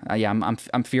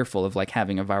 I'm fearful of like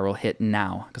having a viral hit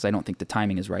now, because I don't think the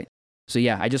timing is right. So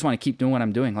yeah, I just want to keep doing what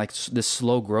I'm doing. Like this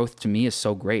slow growth to me is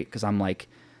so great, because I'm like,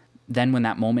 then when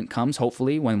that moment comes,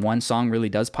 hopefully when one song really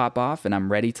does pop off and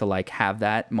I'm ready to like have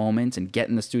that moment and get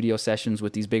in the studio sessions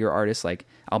with these bigger artists, like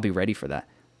I'll be ready for that.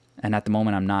 And at the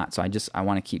moment I'm not. So I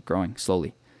want to keep growing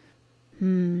slowly.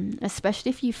 Especially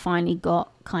if you finally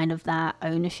got kind of that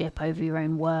ownership over your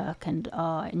own work and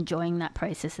are enjoying that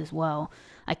process as well.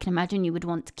 I can imagine you would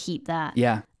want to keep that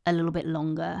a little bit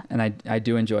longer. And I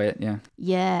do enjoy it, yeah.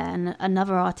 Yeah, and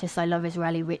another artist I love is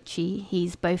Raleigh Ritchie.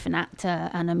 He's both an actor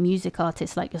and a music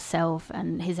artist like yourself,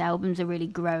 and his albums are really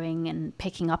growing and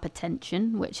picking up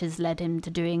attention, which has led him to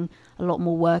doing a lot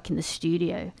more work in the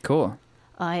studio. Cool.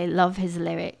 I love his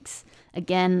lyrics.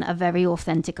 Again, a very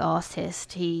authentic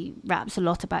artist. He raps a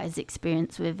lot about his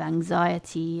experience with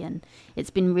anxiety, and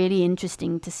it's been really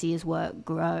interesting to see his work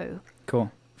grow.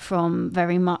 Cool. From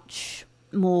very much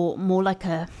more like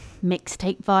a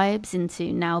mixtape vibes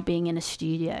into now being in a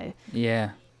studio.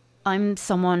 Yeah. I'm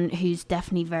someone who's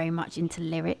definitely very much into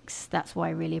lyrics. That's why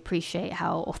I really appreciate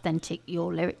how authentic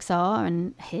your lyrics are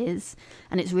and his.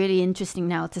 And it's really interesting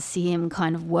now to see him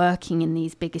kind of working in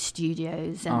these bigger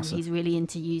studios. And Awesome. He's really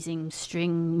into using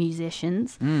string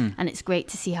musicians. And it's great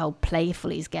to see how playful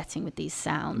he's getting with these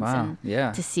sounds. Wow. And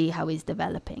Yeah. to see how he's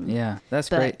developing. Yeah, that's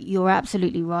But great. you're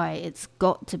absolutely right. It's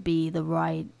got to be the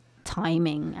right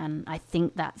timing. And I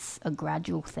think that's a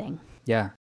gradual thing.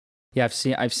 Yeah. Yeah,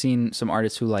 I've seen some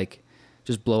artists who like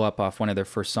just blow up off one of their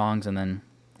first songs and then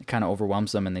it kind of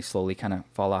overwhelms them and they slowly kind of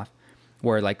fall off.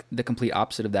 Where like the complete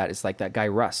opposite of that is like that guy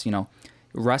Russ, you know.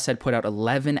 Russ had put out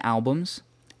 11 albums,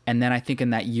 and then I think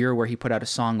in that year where he put out a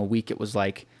song a week, it was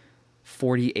like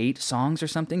 48 songs or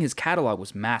something. His catalog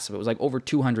was massive. It was like over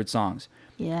 200 songs.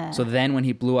 Yeah. So then when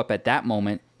he blew up at that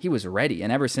moment, he was ready.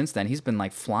 And ever since then, he's been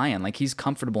like flying. Like he's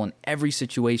comfortable in every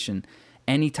situation,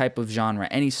 any type of genre,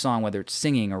 any song, whether it's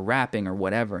singing or rapping or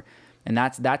whatever. And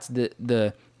that's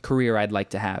the career I'd like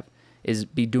to have, is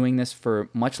be doing this for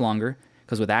much longer.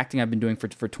 Because with acting, I've been doing for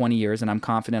 20 years, and I'm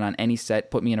confident on any set.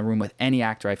 Put me in a room with any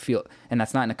actor, I feel, and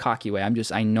that's not in a cocky way.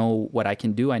 I know what I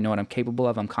can do. I know what I'm capable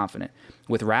of. I'm confident.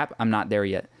 With rap, I'm not there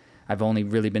yet. I've only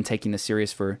really been taking this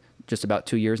serious for just about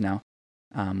 2 years now,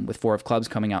 with 4 of Clubs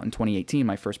coming out in 2018,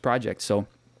 my first project. So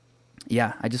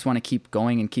yeah, I just want to keep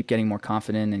going and keep getting more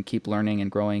confident and keep learning and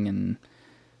growing and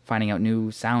finding out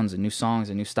new sounds and new songs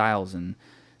and new styles. And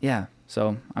yeah,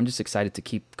 so I'm just excited to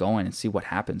keep going and see what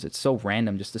happens. It's so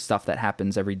random, just the stuff that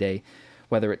happens every day,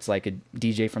 whether it's like a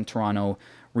DJ from Toronto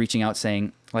reaching out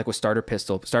saying, like with Starter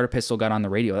Pistol got on the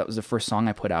radio. That was the first song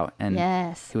I put out. And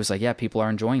yes. he was like, yeah, people are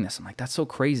enjoying this. I'm like, that's so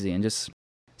crazy and just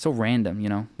so random, you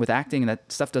know. With acting,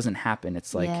 that stuff doesn't happen.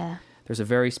 It's like there's a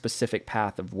very specific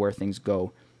path of where things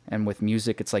go. And with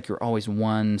music, it's like you're always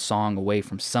one song away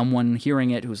from someone hearing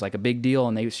it who's like a big deal,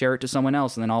 and they share it to someone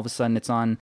else, and then all of a sudden it's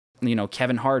on, you know,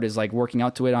 Kevin Hart is like working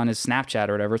out to it on his Snapchat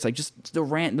or whatever. It's like just the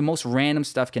most random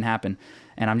stuff can happen.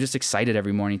 And I'm just excited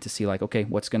every morning to see like, okay,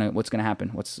 what's gonna happen?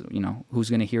 What's, you know,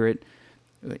 who's gonna hear it?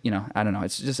 You know, I don't know.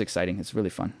 It's just exciting. It's really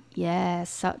fun. Yeah,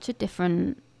 such a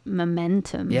different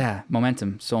momentum. Yeah,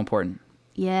 momentum, so important.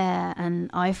 Yeah, and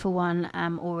I, for one,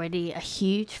 am already a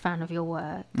huge fan of your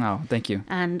work. Oh, thank you.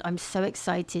 And I'm so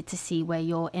excited to see where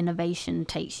your innovation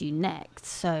takes you next.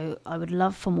 So I would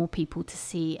love for more people to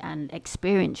see and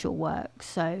experience your work.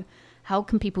 So how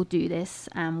can people do this,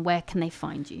 and where can they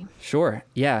find you? Sure,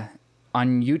 yeah.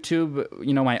 On YouTube,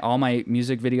 you know, all my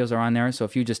music videos are on there. So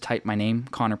if you just type my name,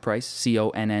 Connor Price,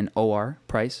 Connor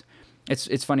Price.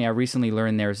 It's funny, I recently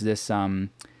learned there's this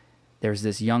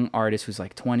young artist who's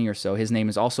like 20 or so. His name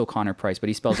is also Connor Price, but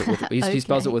he spells it with he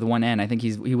spells it with one N. I think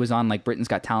he was on like Britain's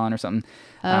Got Talent or something.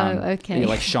 Okay.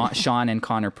 Like Sean and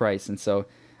Connor Price. And so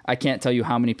I can't tell you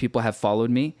how many people have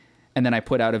followed me. And then I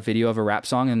put out a video of a rap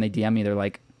song and they DM me. They're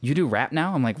like, "You do rap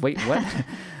now?" I'm like, "Wait, what?"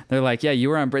 They're like, "Yeah, you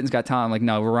were on Britain's Got Talent." I'm like,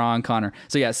 "No, we're wrong, Connor."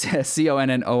 So yeah,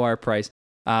 Connor Price.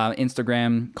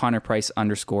 Instagram, Connor Price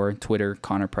 _. Twitter,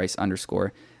 Connor Price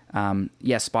 _.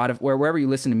 Spotify, wherever you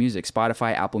listen to music,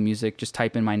 Spotify, Apple Music, just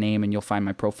type in my name and you'll find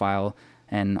my profile,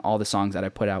 and all the songs that I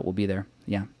put out will be there.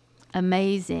 Yeah.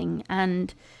 Amazing.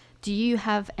 And do you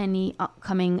have any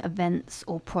upcoming events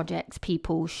or projects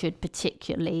people should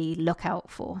particularly look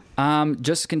out for?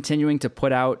 Just continuing to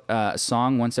put out a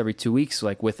song once every 2 weeks,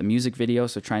 like with a music video.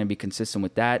 So trying to be consistent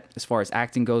with that. As far as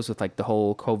acting goes, with like the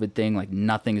whole COVID thing, like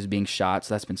nothing is being shot.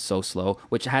 So that's been so slow,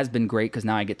 which has been great because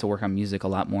now I get to work on music a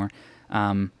lot more.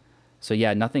 So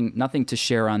yeah, nothing to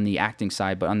share on the acting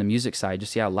side, but on the music side,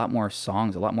 just a lot more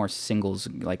songs, a lot more singles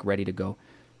like ready to go.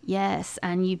 Yes,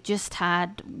 and you've just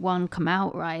had one come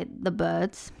out, right? The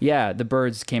Birds. Yeah, The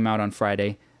Birds came out on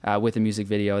Friday with a music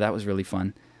video. That was really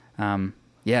fun.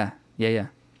 Yeah.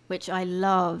 which I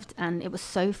loved. And it was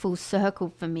so full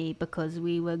circle for me because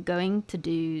we were going to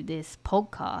do this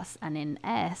podcast, and in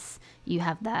S, you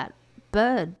have that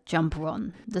bird jumper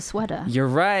on the sweater. You're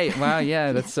right. Wow.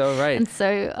 Yeah, that's so right. And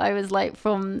so I was like,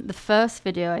 from the first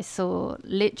video I saw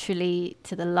literally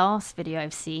to the last video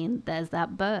I've seen, there's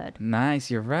that bird.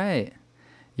 Nice. You're right.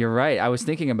 You're right. I was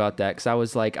thinking about that because I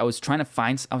was like,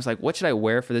 what should I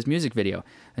wear for this music video?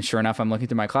 And sure enough, I'm looking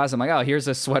through my closet. I'm like, oh, here's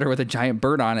a sweater with a giant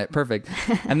bird on it. Perfect.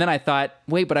 And then I thought,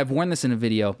 wait, but I've worn this in a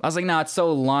video. I was like, no, it's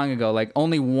so long ago. Like,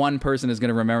 only one person is going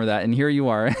to remember that. And here you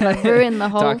are. I ruined the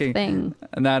whole thing.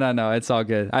 No. It's all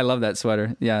good. I love that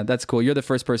sweater. Yeah, that's cool. You're the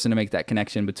first person to make that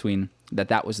connection between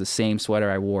that was the same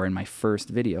sweater I wore in my first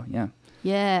video. Yeah.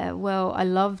 Yeah, well, I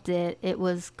loved it. It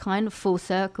was kind of full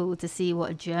circle to see what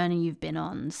a journey you've been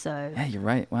on. So yeah, you're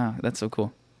right. Wow, that's so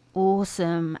cool.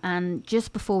 Awesome. And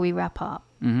just before we wrap up,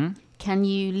 can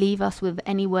you leave us with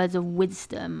any words of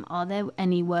wisdom? Are there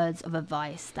any words of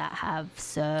advice that have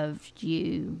served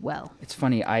you well? It's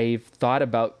funny. I've thought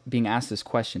about being asked this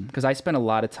question because I spend a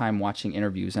lot of time watching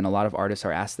interviews, and a lot of artists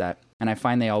are asked that. And I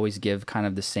find they always give kind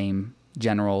of the same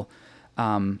general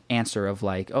answer of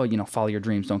like, oh, follow your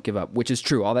dreams, don't give up, which is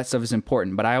true. All that stuff is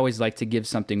important. But I always like to give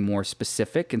something more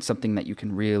specific and something that you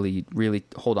can really, really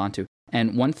hold on to.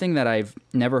 And one thing that I've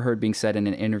never heard being said in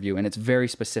an interview, and it's very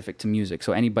specific to music,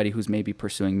 so anybody who's maybe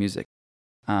pursuing music,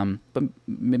 but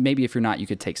maybe if you're not, you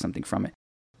could take something from it.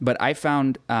 But I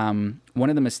found one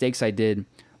of the mistakes I did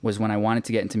was when I wanted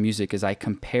to get into music is I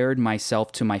compared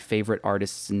myself to my favorite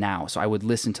artists now. So I would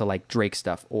listen to like Drake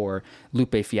stuff or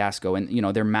Lupe Fiasco,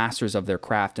 and they're masters of their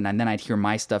craft. And then I'd hear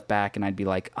my stuff back and I'd be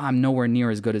like, oh, I'm nowhere near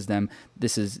as good as them.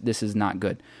 This is not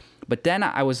good. But then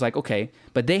I was like, okay,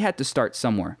 but they had to start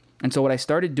somewhere. And so what I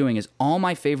started doing is all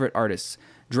my favorite artists,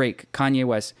 Drake, Kanye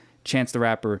West, Chance the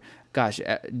Rapper,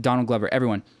 Donald Glover,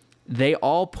 everyone, they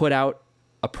all put out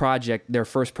a project, their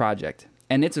first project,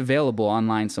 and it's available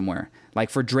online somewhere. Like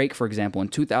for Drake, for example, in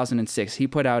 2006, he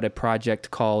put out a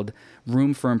project called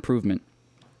Room for Improvement.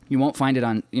 You won't find it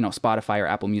on, Spotify or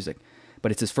Apple Music, but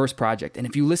it's his first project. And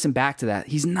if you listen back to that,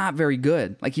 he's not very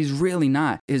good. Like, he's really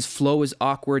not. His flow is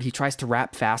awkward. He tries to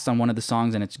rap fast on one of the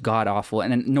songs, and it's god-awful.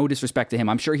 And no disrespect to him.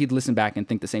 I'm sure he'd listen back and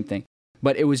think the same thing.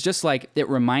 But it was just like, it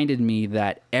reminded me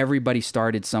that everybody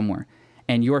started somewhere.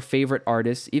 And your favorite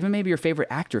artist, even maybe your favorite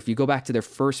actor, if you go back to their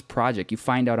first project, you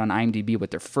find out on IMDb what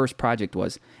their first project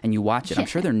was, and you watch it. I'm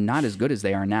sure they're not as good as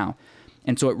they are now.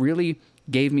 And so it really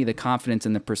gave me the confidence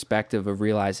and the perspective of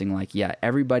realizing, like, yeah,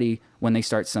 everybody, when they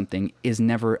start something, is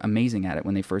never amazing at it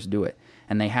when they first do it.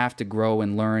 And they have to grow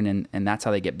and learn, and that's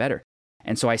how they get better.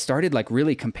 And so I started, like,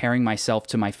 really comparing myself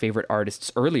to my favorite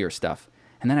artists' earlier stuff.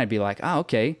 And then I'd be like, oh,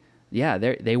 okay, yeah,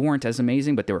 they weren't as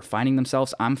amazing, but they were finding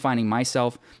themselves. I'm finding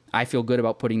myself. I feel good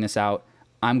about putting this out.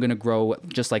 I'm going to grow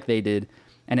just like they did.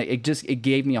 And it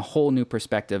gave me a whole new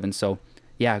perspective. And so,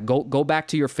 yeah, go back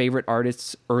to your favorite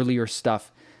artists' earlier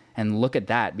stuff and look at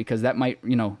that, because that might,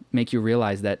 make you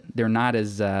realize that they're not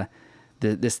as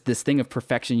this thing of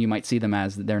perfection you might see them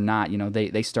as. They're not,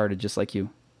 they started just like you.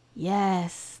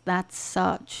 Yes, that's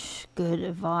such good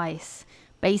advice.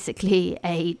 Basically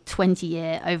a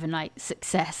 20-year overnight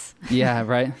success. Yeah,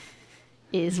 right.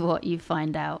 Is what you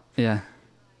find out. Yeah.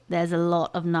 There's a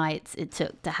lot of nights it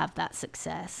took to have that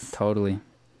success. Totally.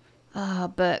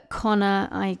 But Connor,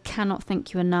 I cannot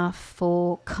thank you enough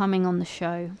for coming on the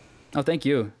show. Oh, thank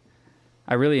you.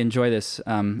 I really enjoy this.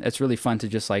 It's really fun to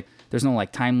just there's no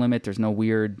time limit. There's no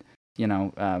weird,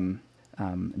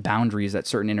 boundaries that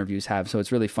certain interviews have. So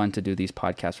it's really fun to do these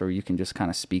podcasts where you can just kind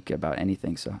of speak about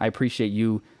anything. So I appreciate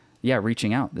you,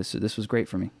 reaching out. This was great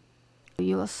for me.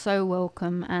 You are so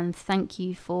welcome, and thank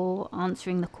you for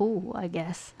answering the call, I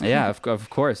guess. Yeah, of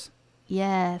course.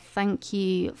 Yeah, thank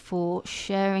you for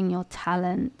sharing your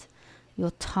talent,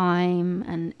 your time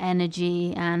and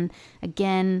energy, and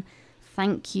again,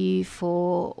 thank you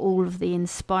for all of the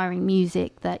inspiring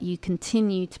music that you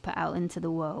continue to put out into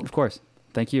the world. Of course.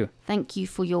 Thank you. Thank you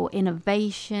for your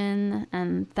innovation,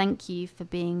 and thank you for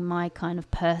being my kind of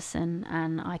person,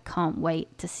 and I can't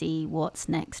wait to see what's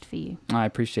next for you. I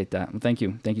appreciate that. Well, thank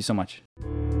you. Thank you so much.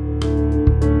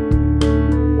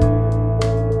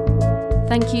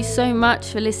 Thank you so much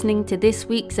for listening to this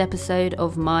week's episode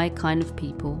of My Kind of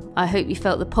People. I hope you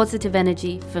felt the positive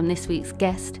energy from this week's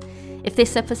guest. If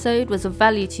this episode was of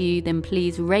value to you, then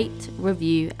please rate,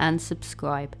 review, and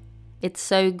subscribe. It's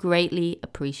so greatly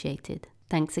appreciated.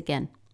 Thanks again.